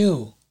 I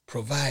will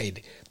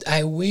provide.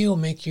 I will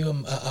make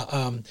you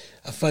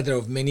a father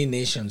of many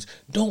nations.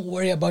 Don't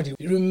worry about it.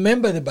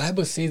 Remember, the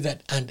Bible says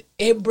that, and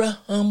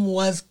Abraham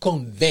was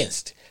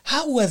convinced.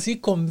 How was he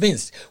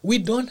convinced? We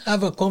don't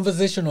have a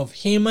conversation of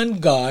him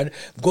and God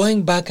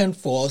going back and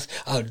forth.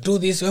 I'll do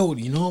this. Oh,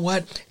 you know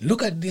what?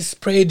 Look at this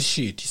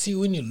spreadsheet. You see,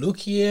 when you look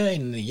here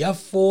in year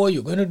 4,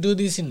 you're going to do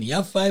this in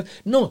year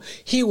 5. No,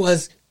 he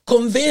was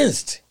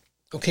convinced.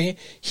 Okay,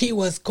 he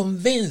was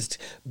convinced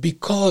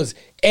because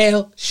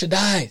El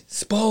Shaddai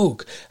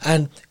spoke,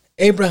 and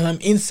Abraham,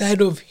 inside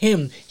of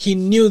him, he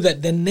knew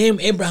that the name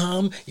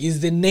Abraham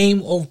is the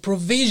name of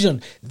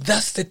provision.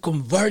 That's the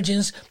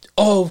convergence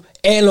of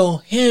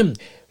Elohim.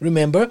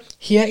 Remember,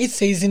 here it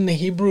says in the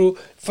Hebrew,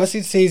 first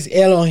it says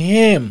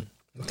Elohim,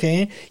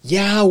 okay,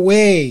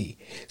 Yahweh.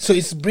 So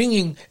it's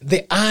bringing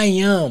the I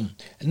am.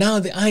 Now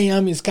the I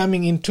am is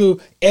coming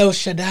into El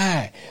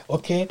Shaddai.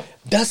 Okay,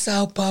 that's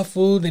how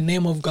powerful the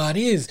name of God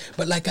is.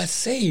 But like I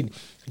said,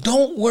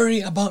 don't worry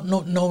about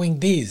not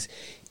knowing this.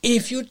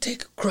 If you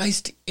take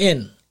Christ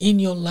in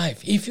your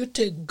life, if you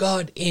take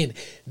God in,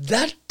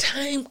 that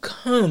time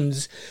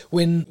comes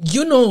when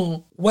you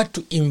know what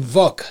to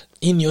invoke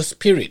in your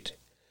spirit.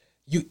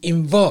 You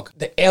invoke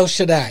the El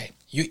Shaddai.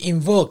 You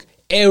invoke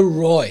El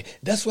Roi.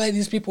 That's why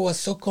these people were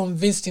so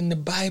convinced in the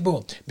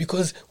Bible.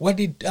 Because what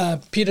did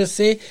Peter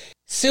say?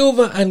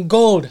 Silver and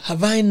gold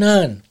have I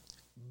none,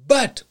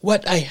 but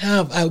what I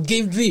have I'll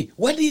give thee.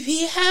 What did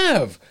he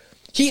have?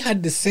 He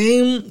had the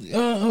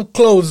same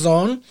clothes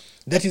on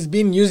that he's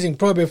been using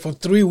probably for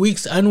 3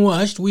 weeks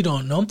unwashed. We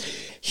don't know.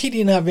 He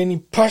didn't have any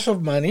purse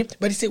of money,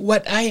 but he said,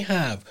 what I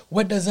have.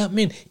 What does that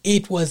mean?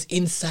 It was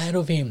inside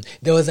of him.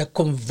 There was a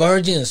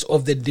convergence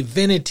of the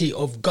divinity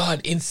of God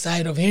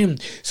inside of him.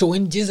 So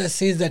when Jesus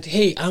says that,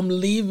 hey, I'm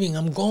leaving,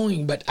 I'm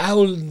going, but I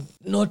will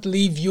not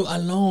leave you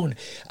alone.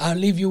 I'll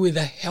leave you with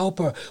a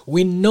helper.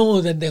 We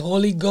know that the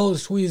Holy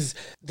Ghost, who is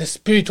the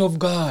Spirit of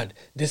God,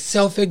 the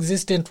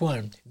self-existent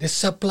one, the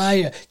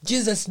supplier,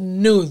 Jesus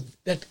knew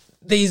that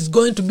there is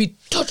going to be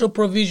total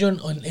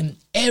provision in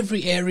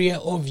every area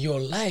of your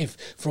life,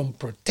 from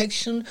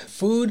protection,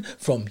 food,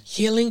 from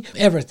healing,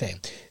 everything.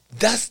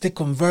 That's the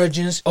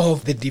convergence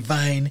of the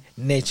divine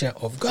nature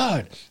of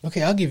God.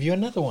 Okay, I'll give you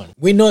another one.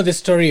 We know the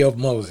story of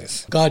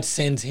Moses. God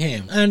sends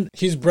him and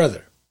his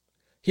brother.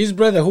 His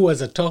brother, who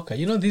was a talker.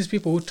 You know, these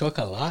people who talk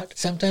a lot,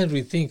 sometimes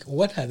we think,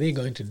 what are they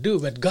going to do?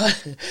 But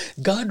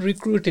God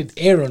recruited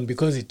Aaron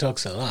because he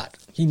talks a lot.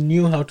 He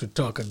knew how to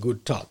talk a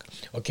good talk,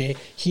 okay?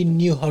 He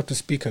knew how to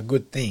speak a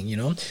good thing, you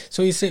know?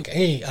 So he said,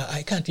 hey,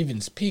 I can't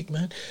even speak,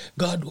 man.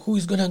 God, who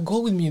is going to go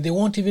with me? They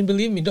won't even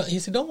believe me. He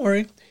said, don't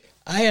worry.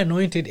 I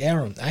anointed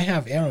Aaron. I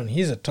have Aaron.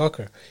 He's a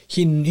talker.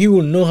 He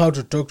will know how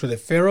to talk to the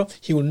Pharaoh.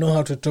 He will know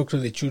how to talk to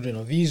the children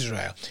of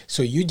Israel.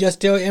 So you just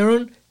tell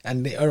Aaron,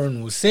 and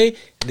Aaron will say,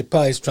 the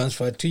power is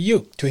transferred to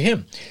you, to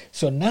him.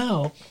 So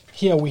now,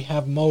 here we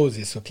have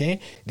Moses, okay?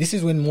 This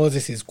is when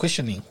Moses is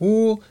questioning,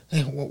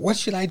 what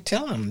should I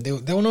tell them? They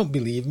will not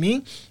believe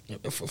me.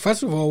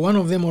 First of all, one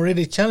of them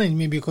already challenged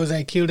me because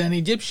I killed an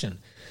Egyptian.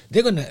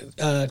 They're going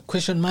to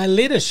question my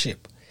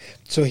leadership.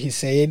 So he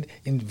said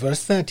in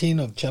verse 13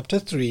 of chapter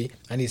 3,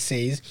 and he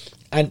says,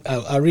 and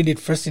I'll read it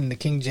first in the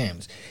King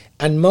James.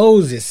 And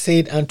Moses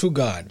said unto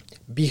God,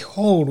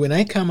 behold, when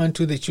I come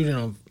unto the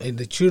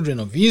children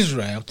of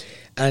Israel,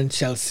 and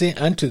shall say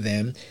unto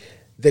them,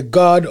 the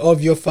God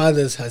of your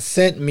fathers has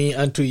sent me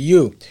unto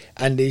you,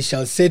 and they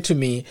shall say to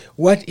me,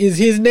 what is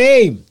his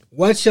name?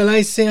 What shall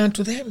I say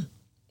unto them?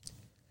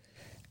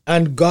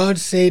 And God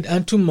said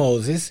unto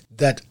Moses,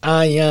 that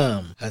I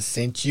am has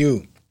sent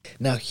you.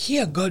 Now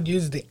here God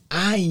used the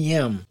I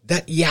am,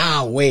 that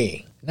Yahweh.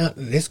 Now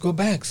let's go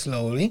back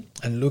slowly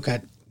and look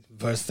at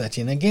verse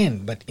 13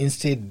 again, but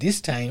instead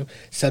this time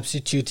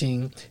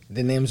substituting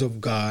the names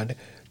of God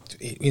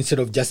instead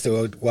of just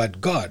the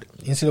word God,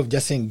 instead of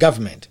just saying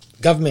government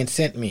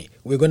sent me,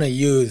 we're going to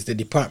use the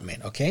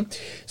department, okay?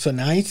 So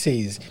now it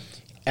says,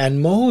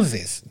 and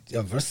Moses,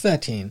 verse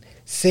 13,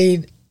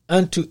 said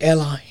unto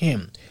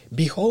Elohim,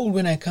 behold,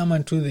 when I come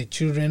unto the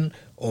children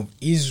of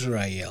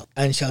Israel,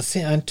 and shall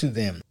say unto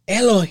them,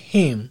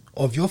 Elohim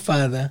of your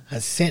father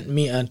has sent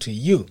me unto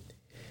you.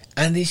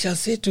 And they shall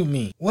say to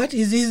me, what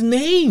is his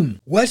name?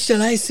 What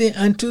shall I say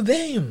unto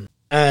them?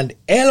 And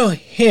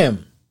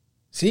Elohim,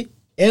 see,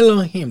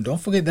 Elohim,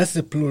 don't forget that's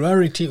the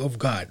plurality of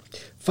God.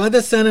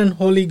 Father, Son, and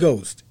Holy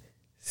Ghost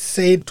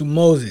said to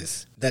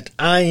Moses that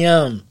I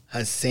am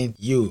has sent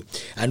you.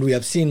 And we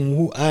have seen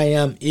who I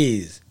am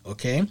is,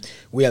 okay?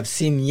 We have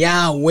seen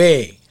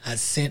Yahweh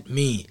has sent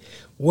me.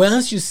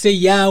 once you say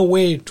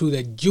Yahweh to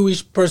the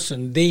Jewish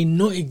person, they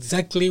know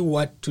exactly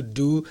what to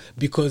do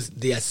because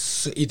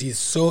it is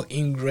so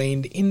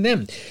ingrained in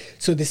them.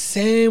 So the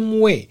same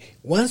way,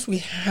 once we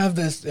have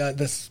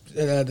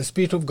the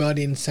Spirit of God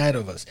inside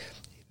of us,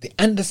 the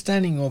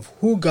understanding of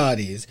who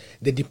God is,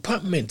 the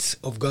departments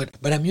of God,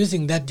 but I'm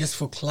using that just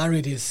for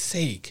clarity's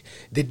sake.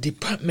 The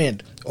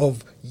department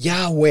of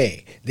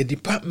Yahweh,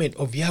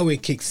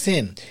 kicks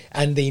in,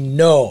 and they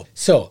know.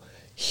 So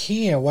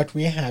here, what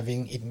we're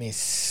having, it may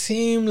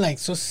seem like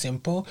so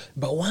simple,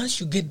 but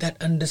once you get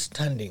that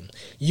understanding,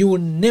 you will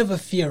never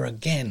fear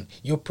again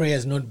your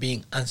prayers not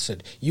being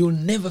answered. You'll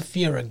never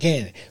fear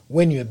again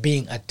when you're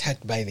being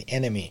attacked by the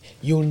enemy.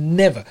 You'll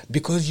never,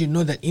 because you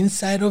know that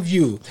inside of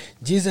you,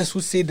 Jesus,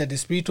 who said that the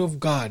Spirit of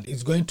God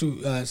is going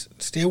to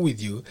stay with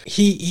you,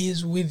 He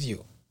is with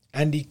you,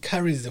 and He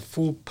carries the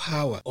full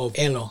power of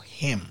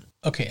Elohim.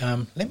 Okay,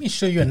 let me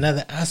show you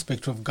another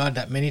aspect of God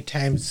that many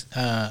times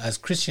as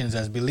Christians,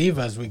 as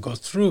believers, we go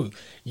through.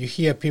 You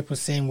hear people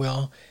saying,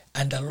 well,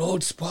 and the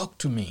Lord spoke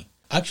to me.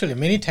 Actually,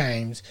 many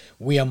times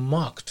we are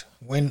mocked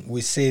when we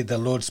say the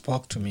Lord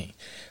spoke to me.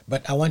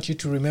 But I want you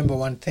to remember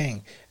one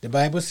thing. The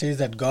Bible says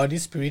that God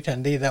is spirit,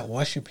 and they that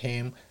worship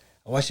Him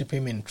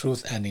in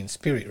truth and in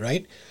spirit,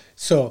 right?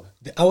 So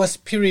our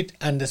spirit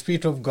and the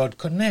Spirit of God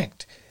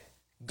connect.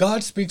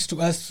 God speaks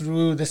to us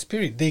through the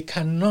Spirit.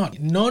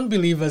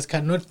 Non-believers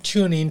cannot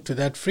tune into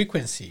that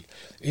frequency.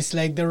 It's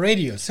like the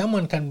radio.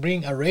 Someone can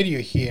bring a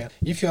radio here.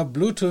 If you have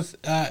Bluetooth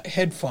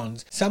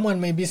headphones, someone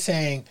may be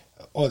saying,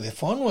 oh, the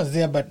phone was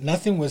there, but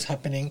nothing was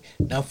happening.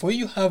 Now, for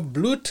you have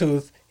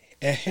Bluetooth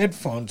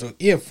headphones or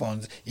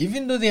earphones,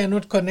 even though they are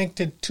not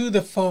connected to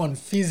the phone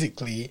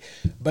physically,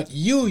 but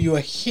you are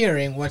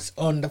hearing what's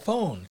on the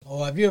phone.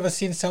 Or have you ever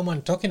seen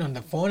someone talking on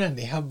the phone and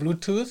they have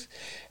Bluetooth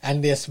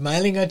and they're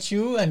smiling at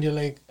you and you're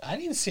like, I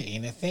didn't say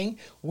anything?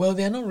 Well,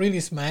 they're not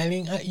really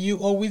smiling at you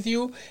or with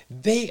you.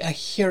 They are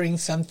hearing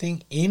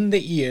something in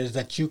the ears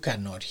that you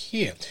cannot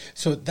hear.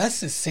 So that's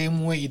the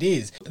same way it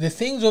is. The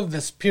things of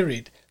the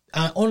Spirit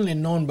are only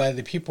known by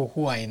the people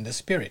who are in the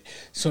Spirit.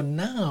 So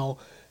now,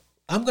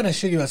 I'm going to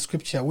show you a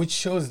scripture which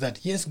shows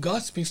that, yes,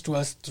 God speaks to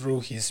us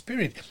through His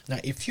Spirit. Now,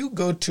 if you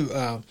go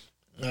to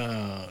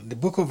the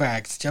book of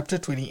Acts, chapter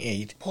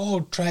 28,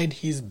 Paul tried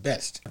his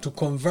best to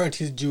convert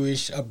his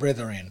Jewish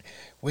brethren.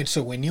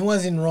 So when he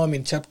was in Rome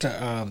in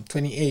chapter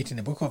 28 in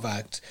the book of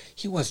Acts,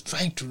 he was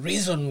trying to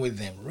reason with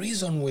them,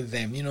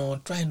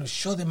 trying to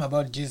show them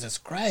about Jesus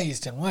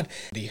Christ and what.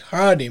 They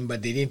heard him,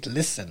 but they didn't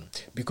listen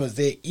because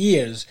their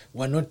ears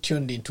were not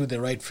tuned into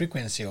the right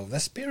frequency of the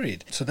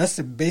Spirit. So that's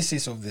the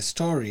basis of the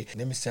story.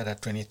 Let me start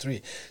at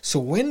 23. So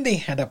when they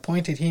had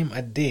appointed him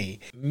a day,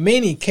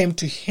 many came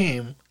to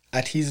him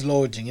at his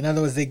lodging. In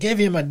other words, they gave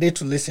him a day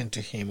to listen to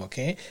him,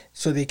 okay?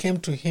 So they came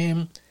to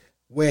him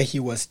where he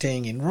was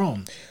staying in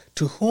Rome,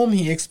 to whom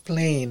he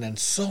explained and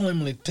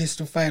solemnly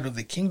testified of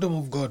the kingdom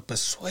of God,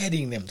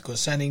 persuading them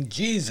concerning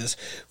Jesus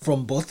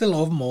from both the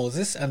law of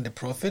Moses and the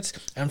prophets,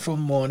 and from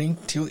morning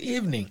till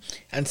evening.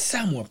 And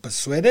some were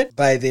persuaded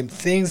by the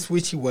things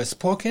which he was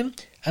spoken,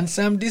 and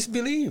some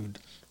disbelieved.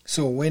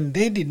 So when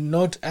they did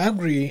not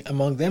agree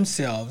among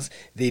themselves,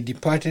 they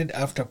departed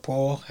after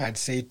Paul had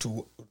said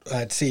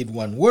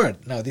one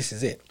word. Now this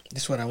is it.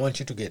 This is what I want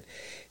you to get.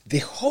 The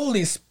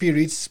Holy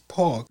Spirit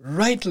spoke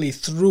rightly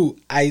through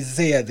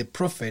Isaiah the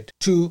prophet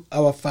to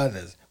our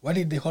fathers. What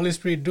did the Holy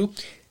Spirit do?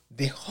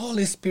 The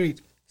Holy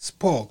Spirit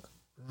spoke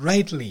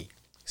rightly.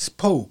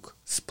 Spoke.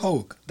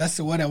 That's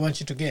the word I want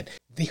you to get.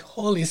 The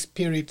Holy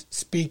Spirit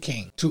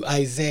speaking to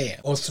Isaiah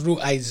or through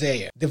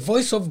Isaiah. The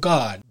voice of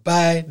God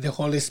by the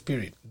Holy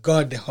Spirit.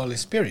 God the Holy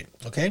Spirit.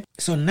 Okay?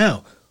 So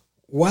now,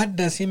 what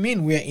does he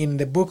mean? We are in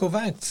the book of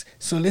Acts.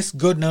 So let's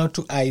go now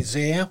to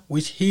Isaiah,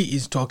 which he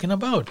is talking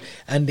about.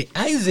 And the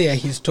Isaiah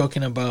he's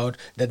talking about,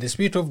 that the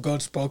Spirit of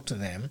God spoke to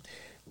them,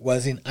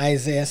 was in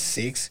Isaiah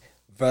 6,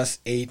 verse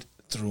 8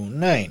 through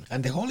 9.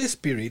 And the Holy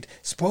Spirit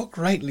spoke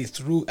rightly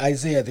through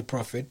Isaiah the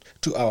prophet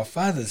to our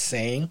fathers,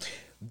 saying,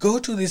 Go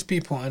to these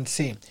people and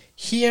say,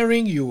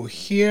 Hearing you will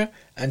hear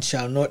and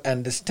shall not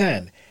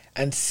understand,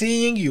 and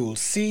seeing you will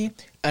see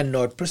and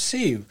not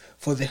perceive.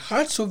 For the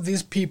hearts of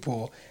these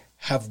people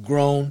have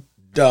grown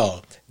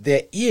dull.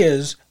 Their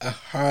ears are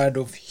hard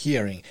of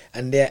hearing,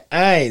 and their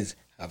eyes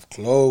have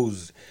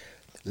closed,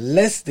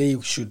 lest they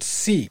should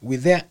see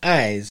with their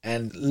eyes,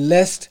 and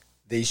lest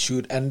they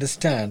should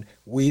understand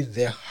with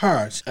their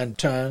hearts, and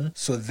turn,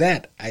 so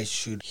that I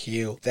should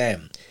heal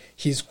them.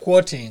 He's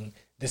quoting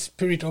the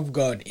Spirit of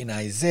God in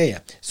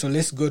Isaiah. So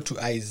let's go to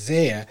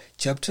Isaiah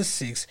chapter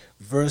 6,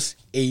 verse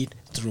 8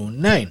 through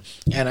 9.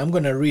 And I'm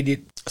going to read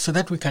it so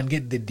that we can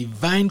get the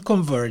divine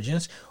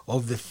convergence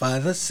of the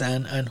Father,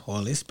 Son, and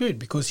Holy Spirit.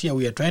 Because here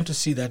we are trying to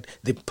see that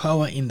the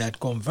power in that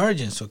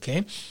convergence,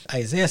 okay?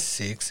 Isaiah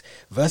 6,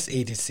 verse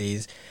 8, it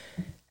says,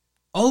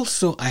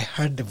 Also I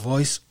heard the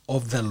voice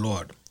of the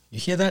Lord. You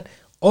hear that?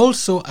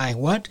 Also I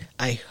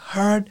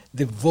heard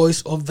the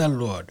voice of the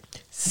Lord,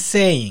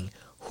 saying,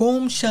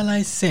 Whom shall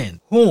I send?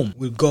 Whom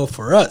will go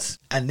for us?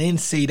 And then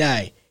said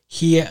I,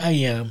 Here I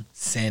am,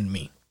 send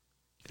me.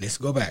 Let's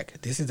go back.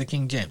 This is the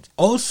King James.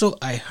 Also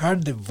I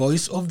heard the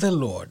voice of the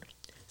Lord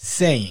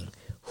saying,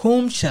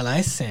 whom shall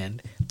I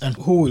send, and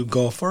who will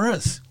go for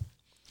us?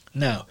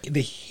 Now, the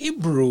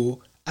Hebrew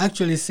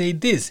actually say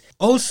this.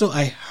 Also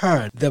I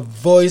heard the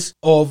voice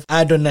of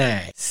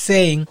Adonai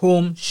saying,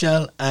 whom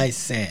shall I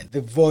send?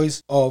 The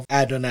voice of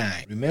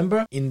Adonai.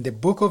 Remember, in the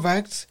book of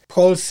Acts,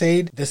 Paul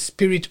said the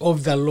Spirit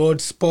of the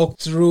Lord spoke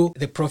through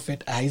the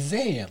prophet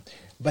Isaiah.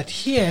 But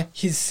here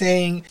he's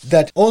saying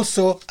that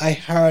also I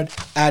heard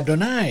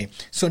Adonai.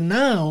 So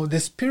now the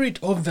Spirit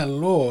of the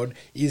Lord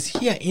is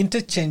here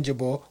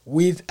interchangeable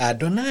with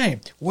Adonai.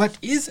 What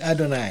is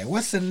Adonai?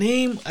 What's the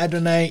name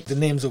Adonai? The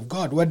names of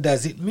God. What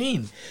does it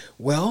mean?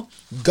 Well,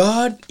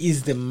 God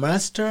is the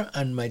master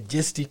and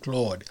majestic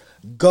Lord.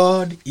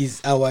 God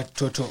is our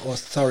total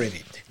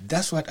authority.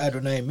 That's what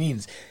Adonai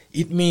means.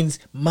 It means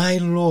my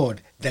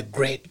Lord, the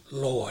great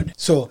Lord.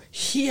 So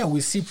here we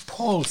see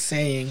Paul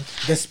saying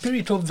the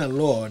Spirit of the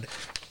Lord,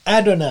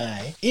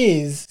 Adonai,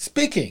 is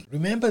speaking.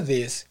 Remember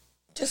this,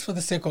 just for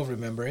the sake of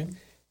remembering,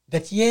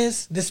 that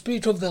yes, the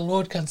Spirit of the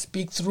Lord can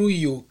speak through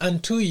you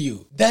and to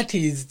you. That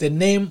is the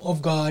name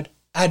of God,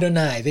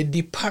 Adonai, the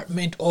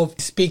department of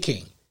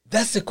speaking.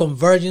 That's the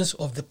convergence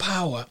of the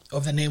power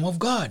of the name of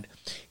God.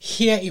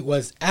 Here it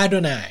was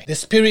Adonai, the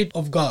Spirit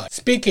of God,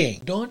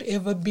 speaking. Don't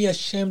ever be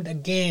ashamed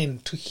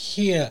again to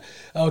hear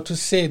or to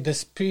say the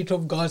Spirit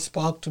of God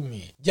spoke to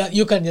me.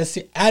 You can just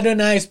say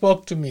Adonai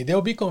spoke to me.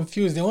 They'll be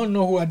confused. They won't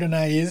know who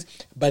Adonai is,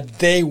 but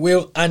they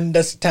will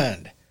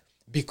understand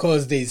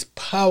because there is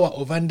power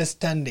of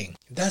understanding.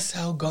 That's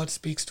how God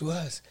speaks to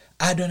us.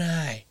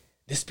 Adonai,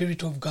 the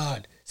Spirit of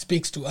God,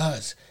 speaks to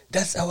us.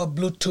 That's our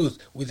Bluetooth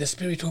with the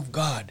Spirit of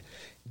God.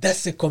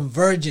 That's the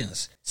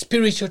convergence,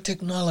 spiritual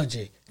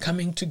technology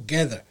coming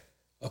together.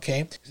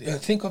 Okay?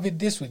 Think of it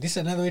this way. This is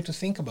another way to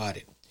think about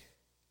it.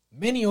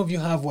 Many of you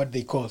have what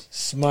they call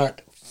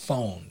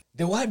smartphone.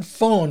 The word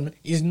phone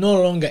is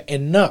no longer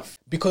enough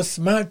because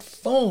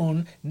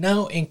smartphone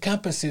now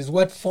encompasses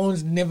what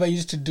phones never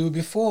used to do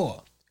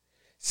before.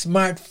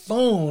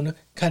 Smartphone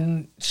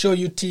can show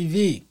you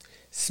TV.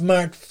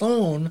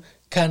 Smartphone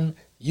can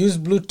use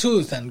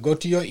Bluetooth and go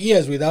to your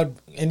ears without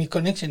any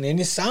connection,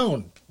 any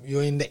sound.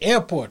 You're in the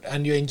airport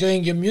and you're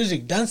enjoying your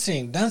music,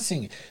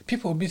 dancing.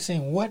 People will be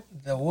saying, what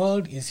the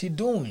world is he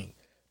doing?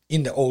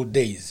 In the old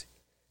days,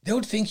 they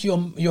would think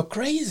you're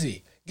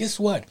crazy. Guess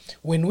what?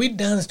 When we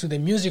dance to the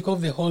music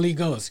of the Holy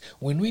Ghost,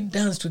 when we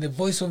dance to the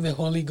voice of the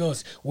Holy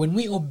Ghost, when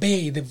we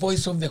obey the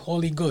voice of the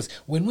Holy Ghost,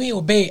 when we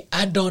obey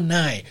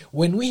Adonai,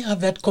 when we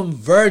have that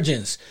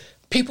convergence,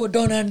 people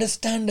don't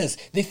understand us.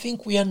 They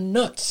think we are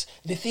nuts.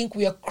 They think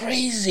we are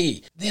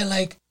crazy. They're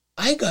like,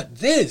 I got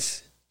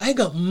this. I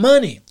got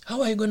money.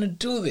 How are you going to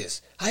do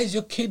this? How is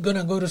your kid going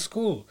to go to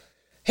school?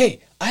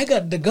 Hey, I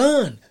got the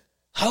gun.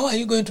 How are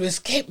you going to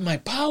escape my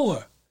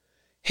power?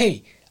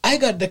 Hey, I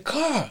got the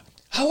car.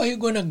 How are you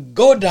going to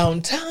go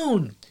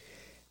downtown?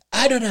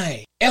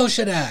 Adonai, El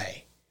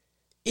Shaddai.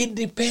 It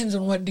depends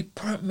on what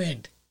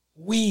department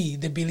we,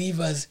 the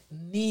believers,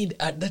 need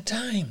at the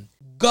time.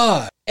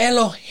 God,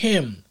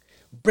 Elohim,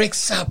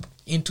 breaks up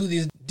into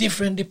these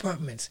different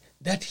departments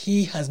that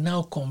he has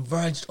now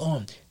converged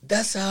on.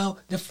 That's how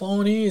the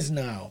phone is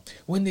now.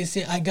 When they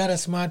say, I got a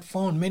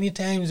smartphone, many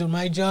times on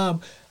my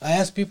job, I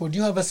ask people, do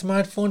you have a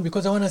smartphone?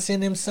 Because I want to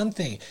send them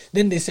something.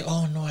 Then they say,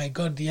 oh no, I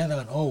got the other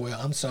one. Oh, well,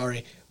 I'm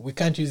sorry. We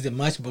can't use the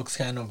Matchbox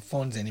kind of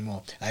phones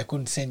anymore. I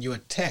couldn't send you a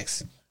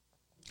text.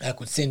 I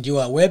could send you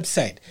a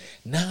website.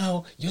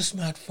 Now, your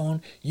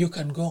smartphone, you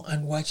can go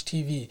and watch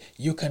TV.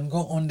 You can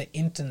go on the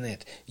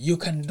internet. You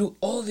can do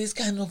all these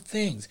kind of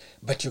things.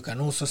 But you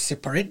can also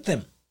separate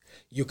them.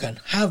 You can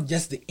have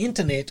just the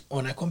internet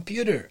on a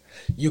computer.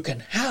 You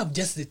can have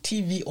just the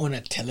TV on a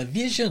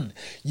television.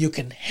 You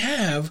can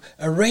have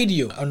a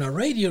radio on a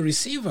radio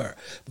receiver.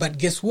 But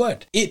guess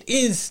what? It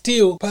is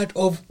still part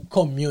of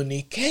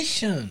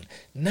communication.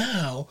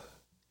 Now,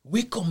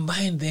 we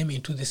combine them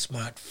into the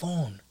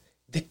smartphone.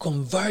 The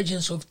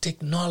convergence of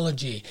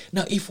technology.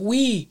 Now, if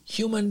we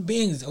human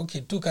beings,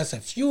 it took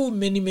us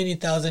many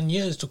thousand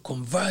years to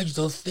converge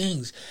those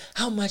things.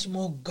 How much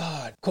more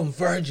God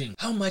converging?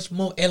 How much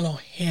more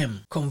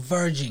Elohim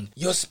converging?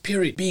 Your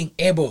spirit being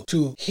able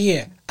to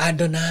hear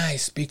Adonai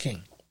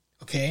speaking.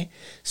 Okay?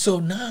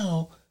 So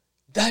now,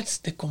 that's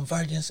the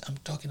convergence I'm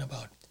talking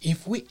about.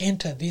 If we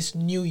enter this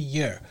new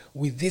year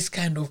with this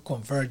kind of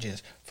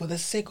convergence, for the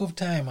sake of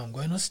time, I'm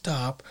going to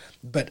stop,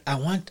 but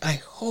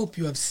I hope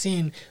you have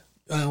seen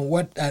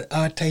what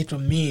our title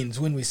means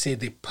when we say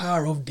the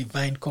power of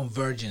divine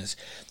convergence.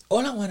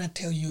 All I want to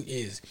tell you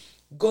is,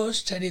 go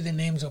study the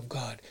names of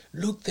God.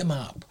 Look them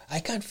up. I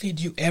can't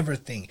feed you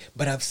everything,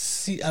 but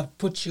I've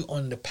put you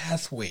on the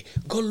pathway.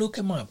 Go look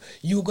them up.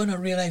 You're going to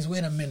realize,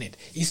 wait a minute,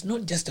 it's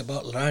not just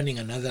about learning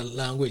another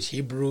language,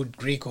 Hebrew,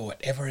 Greek, or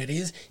whatever it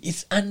is.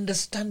 It's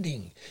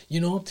understanding.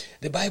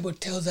 The Bible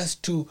tells us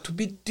to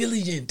be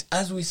diligent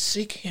as we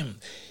seek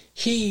him.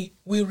 He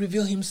will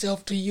reveal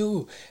himself to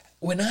you.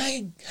 When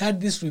I had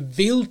this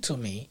revealed to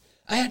me,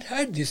 I had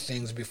heard these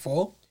things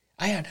before.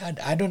 I had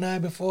Adonai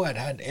before, I'd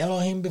had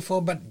Elohim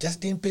before, but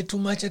just didn't pay too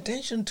much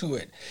attention to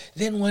it.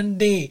 Then one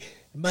day,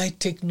 my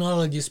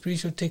technology,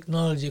 spiritual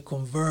technology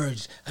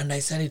converged, and I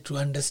started to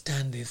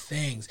understand these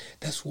things.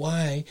 That's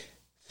why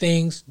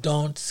things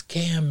don't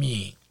scare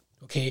me.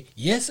 Okay,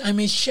 yes, I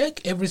may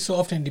shake every so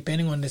often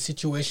depending on the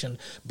situation,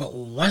 but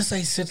once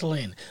I settle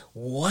in,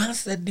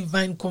 once that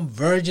divine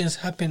convergence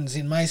happens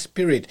in my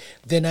spirit,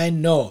 then I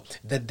know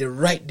that the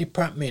right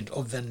department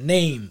of the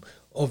name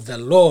of the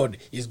Lord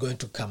is going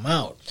to come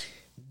out.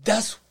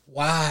 That's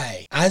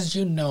why, as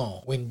you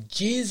know, when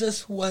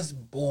Jesus was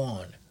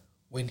born,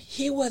 when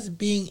he was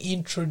being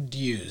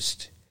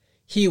introduced,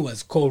 he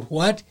was called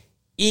what?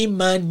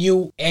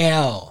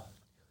 Emmanuel.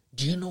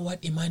 Do you know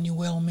what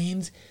Emmanuel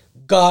means?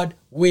 God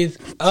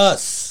with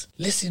us.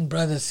 Listen,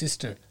 brother,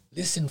 sister.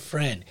 Listen,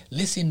 friend.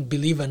 Listen,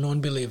 believer,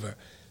 non-believer.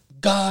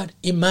 God,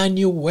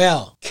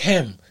 Emmanuel,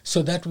 came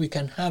so that we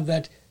can have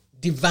that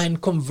divine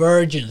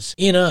convergence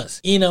in us,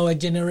 in our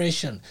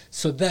generation,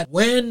 so that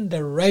when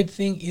the right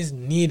thing is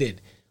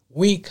needed,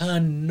 we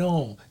can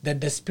know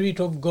that the Spirit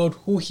of God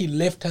who he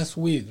left us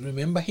with,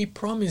 remember he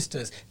promised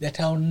us that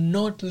I'll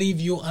not leave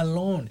you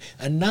alone.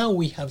 And now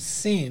we have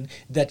seen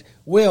that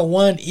where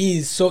one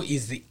is, so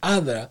is the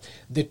other,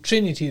 the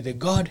Trinity, the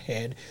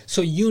Godhead.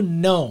 So you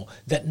know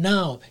that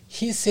now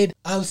he said,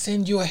 I'll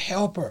send you a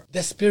helper,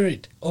 the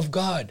Spirit of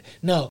God.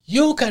 Now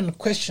you can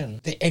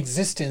question the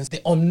existence,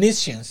 the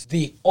omniscience,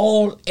 the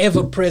all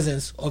ever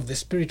presence of the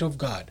Spirit of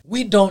God.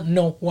 We don't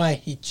know why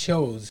he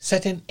chose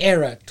certain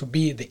era to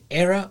be the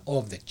era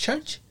of the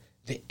church,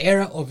 the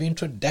era of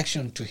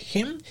introduction to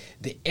him,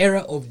 the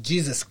era of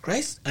Jesus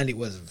Christ, and it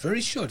was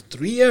very short,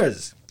 3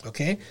 years,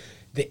 okay?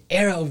 The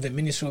era of the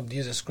ministry of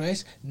Jesus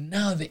Christ,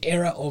 now the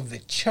era of the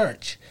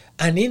church.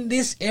 And in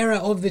this era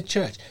of the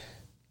church,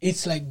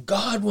 it's like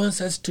God wants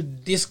us to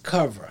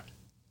discover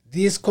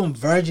this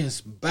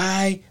convergence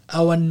by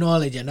our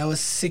knowledge and our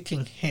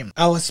seeking him,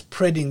 our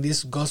spreading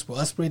this gospel,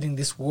 our spreading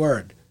this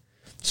word,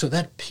 so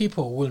that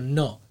people will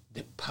know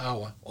the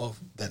power of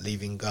the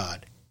living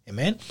God.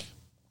 Amen?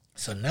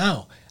 So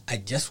now, I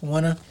just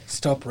want to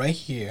stop right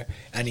here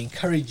and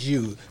encourage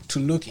you to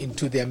look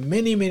into there are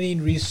many, many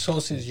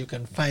resources you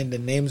can find the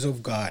names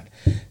of God.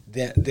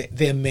 There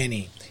are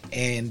many.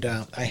 And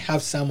I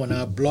have some on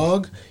our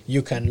blog.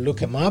 You can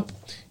look them up.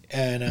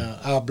 And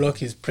our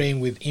blog is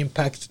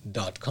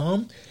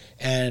prayingwithimpact.com.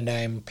 And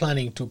I'm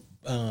planning to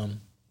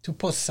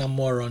post some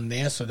more on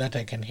there so that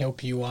I can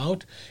help you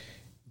out.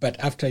 But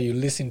after you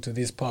listen to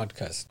this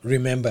podcast,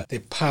 remember the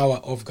power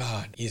of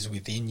God is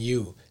within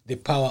you. The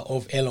power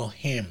of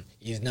Elohim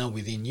is now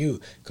within you,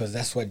 because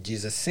that's what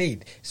Jesus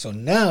said. So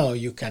now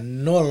you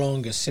can no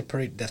longer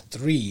separate the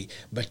three,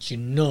 but you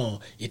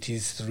know it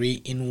is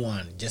 3 in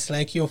 1. Just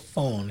like your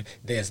phone,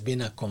 there's been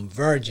a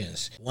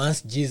convergence.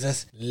 Once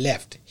Jesus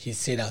left, he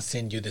said, I'll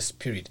send you the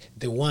Spirit,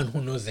 the one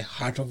who knows the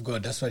heart of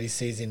God. That's what he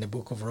says in the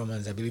book of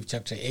Romans, I believe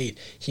chapter 8.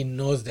 He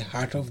knows the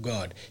heart of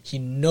God. He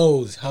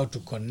knows how to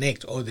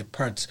connect all the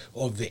parts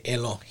of the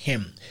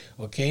Elohim.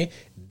 Okay?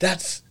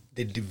 That's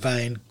the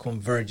divine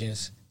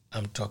convergence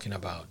I'm talking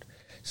about.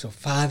 So,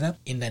 Father,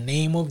 in the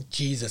name of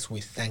Jesus,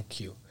 we thank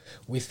you.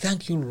 We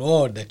thank you,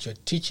 Lord, that you're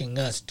teaching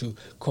us to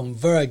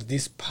converge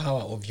this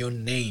power of your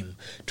name,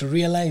 to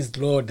realize,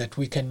 Lord, that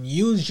we can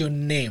use your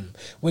name.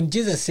 When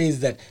Jesus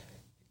says that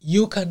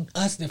you can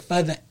ask the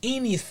Father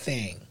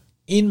anything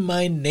in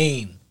my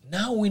name,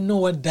 now we know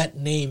what that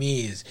name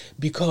is,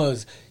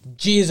 because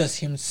Jesus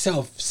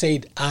himself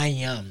said, I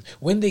am.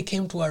 When they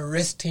came to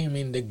arrest him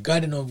in the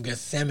Garden of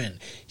Gethsemane,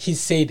 he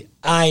said,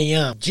 I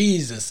am.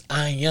 Jesus,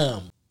 I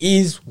am,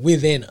 is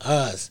within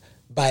us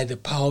by the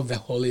power of the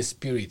Holy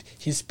Spirit.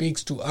 He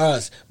speaks to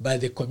us by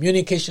the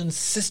communication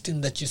system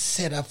that you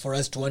set up for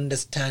us to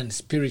understand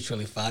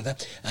spiritually, Father.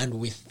 And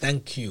we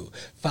thank you.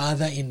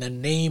 Father, in the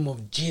name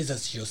of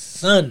Jesus, your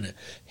Son,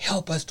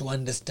 help us to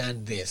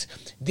understand this.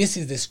 This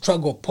is the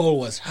struggle Paul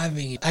was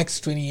having in Acts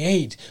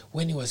 28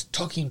 when he was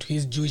talking to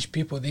his Jewish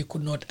people. They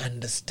could not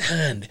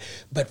understand.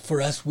 But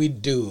for us, we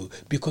do,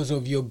 because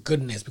of your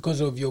goodness,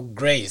 because of your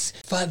grace.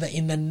 Father,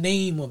 in the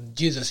name of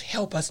Jesus,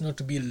 help us not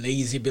to be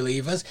lazy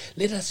believers.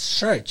 Let us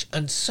search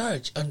and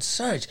search and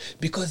search,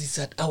 because it's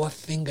at our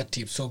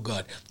fingertips, oh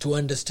God, to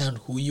understand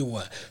who you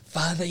are.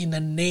 Father, in the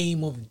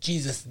name of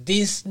Jesus,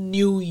 this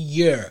new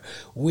year,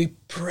 we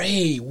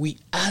pray, we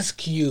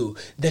ask you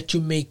that you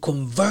may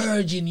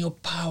converge in your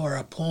power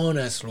upon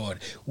us, Lord.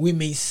 We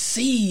may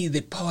see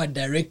the power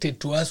directed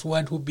to us,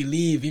 one who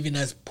believe, even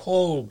as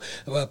Paul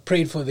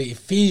prayed for the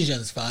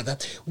Ephesians, Father.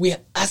 We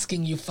are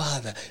asking you,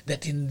 Father,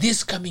 that in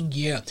this coming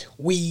year,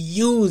 we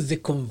use the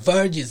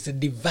convergence, the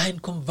divine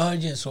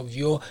convergence of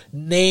your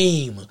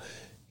name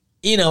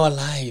in our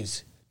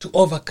lives to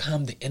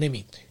overcome the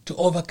enemy, to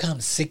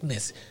overcome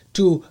sickness,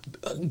 to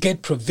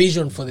get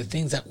provision for the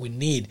things that we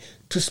need,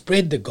 to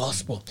spread the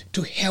gospel,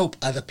 to help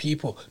other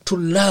people, to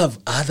love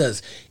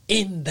others.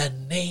 In the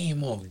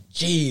name of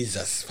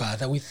Jesus,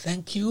 Father, we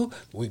thank you,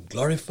 we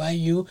glorify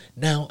you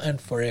now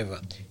and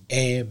forever.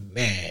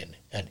 Amen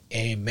and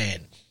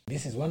amen.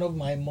 This is one of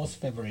my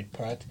most favorite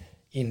parts.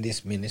 in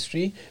this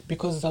ministry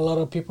because a lot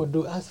of people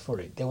do ask for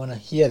it. They want to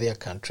hear their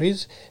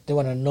countries. They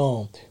want to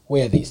know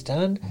where they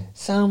stand.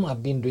 Some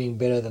have been doing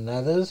better than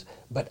others,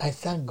 but I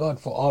thank God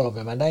for all of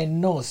them. And I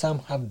know some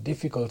have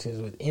difficulties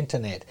with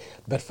internet.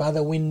 But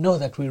Father, we know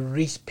that we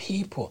reach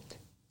people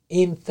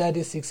in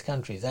 36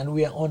 countries and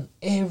we are on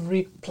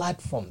every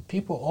platform.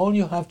 People, all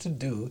you have to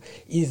do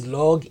is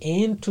log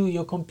into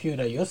your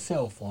computer, your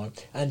cell phone,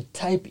 and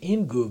type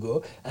in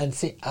Google and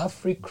say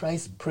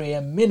AfriChrist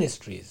Prayer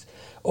Ministries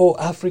or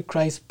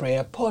AfriChrist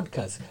Prayer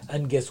Podcast.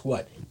 And guess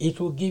what? It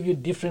will give you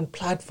different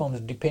platforms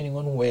depending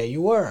on where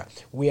you are.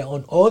 We are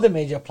on all the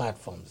major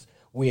platforms.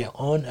 We are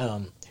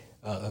on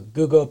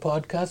Google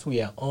Podcasts.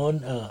 We are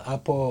on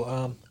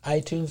Apple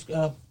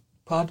iTunes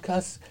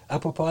Podcasts,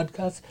 Apple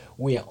Podcasts.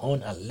 We are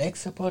on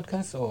Alexa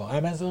Podcasts or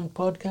Amazon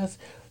Podcasts.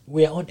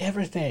 We are on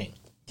everything.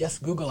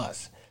 Just Google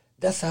us.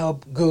 That's how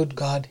good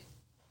God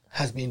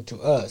has been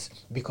to us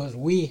because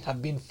we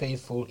have been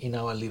faithful in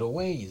our little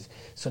ways.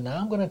 So now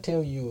I'm going to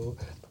tell you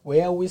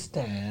where we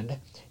stand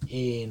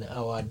in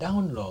our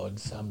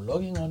downloads. I'm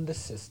logging on the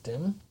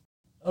system.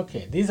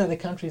 Okay, these are the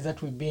countries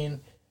that we've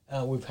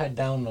had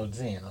downloads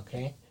in,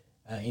 okay,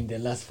 in the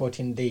last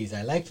 14 days.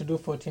 I like to do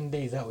 14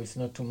 days. That way it's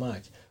not too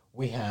much.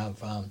 We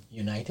have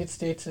United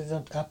States is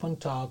up on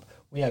top.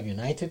 We have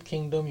United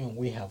Kingdom.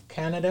 We have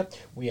Canada.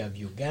 We have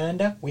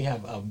Uganda. We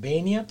have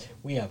Albania.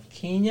 We have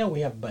Kenya.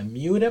 We have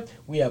Bermuda.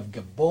 We have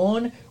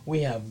Gabon. We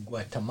have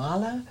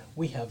Guatemala.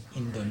 We have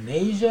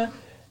Indonesia.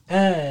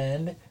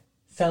 And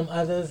some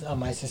others,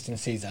 my assistant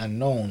says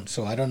unknown.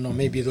 So I don't know.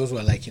 Maybe those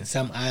were like in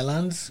some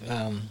islands.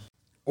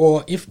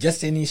 Or if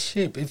just any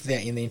ship, if they're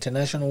in the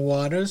international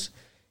waters,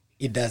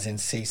 it doesn't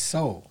say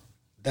so.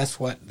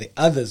 That's what the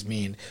others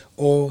mean.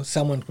 Or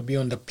someone could be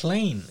on the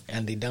plane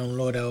and they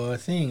download our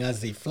thing as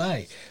they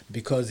fly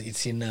because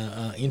it's in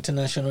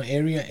international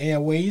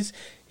airways.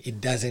 It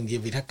doesn't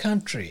give it a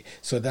country.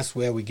 So that's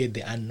where we get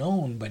the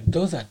unknown. But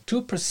those are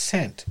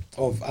 2%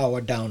 of our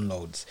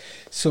downloads.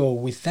 So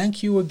we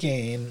thank you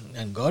again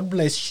and God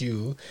bless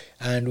you.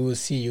 And we'll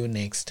see you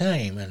next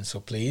time. And so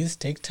please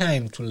take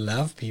time to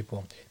love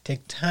people.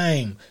 Take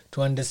time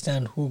to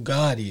understand who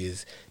God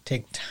is.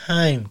 Take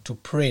time to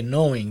pray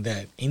knowing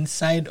that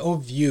inside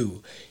of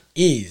you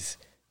is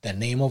the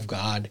name of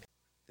God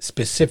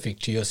specific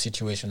to your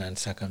situation and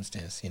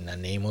circumstance. In the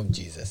name of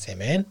Jesus.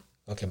 Amen.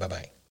 Okay,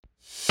 bye-bye.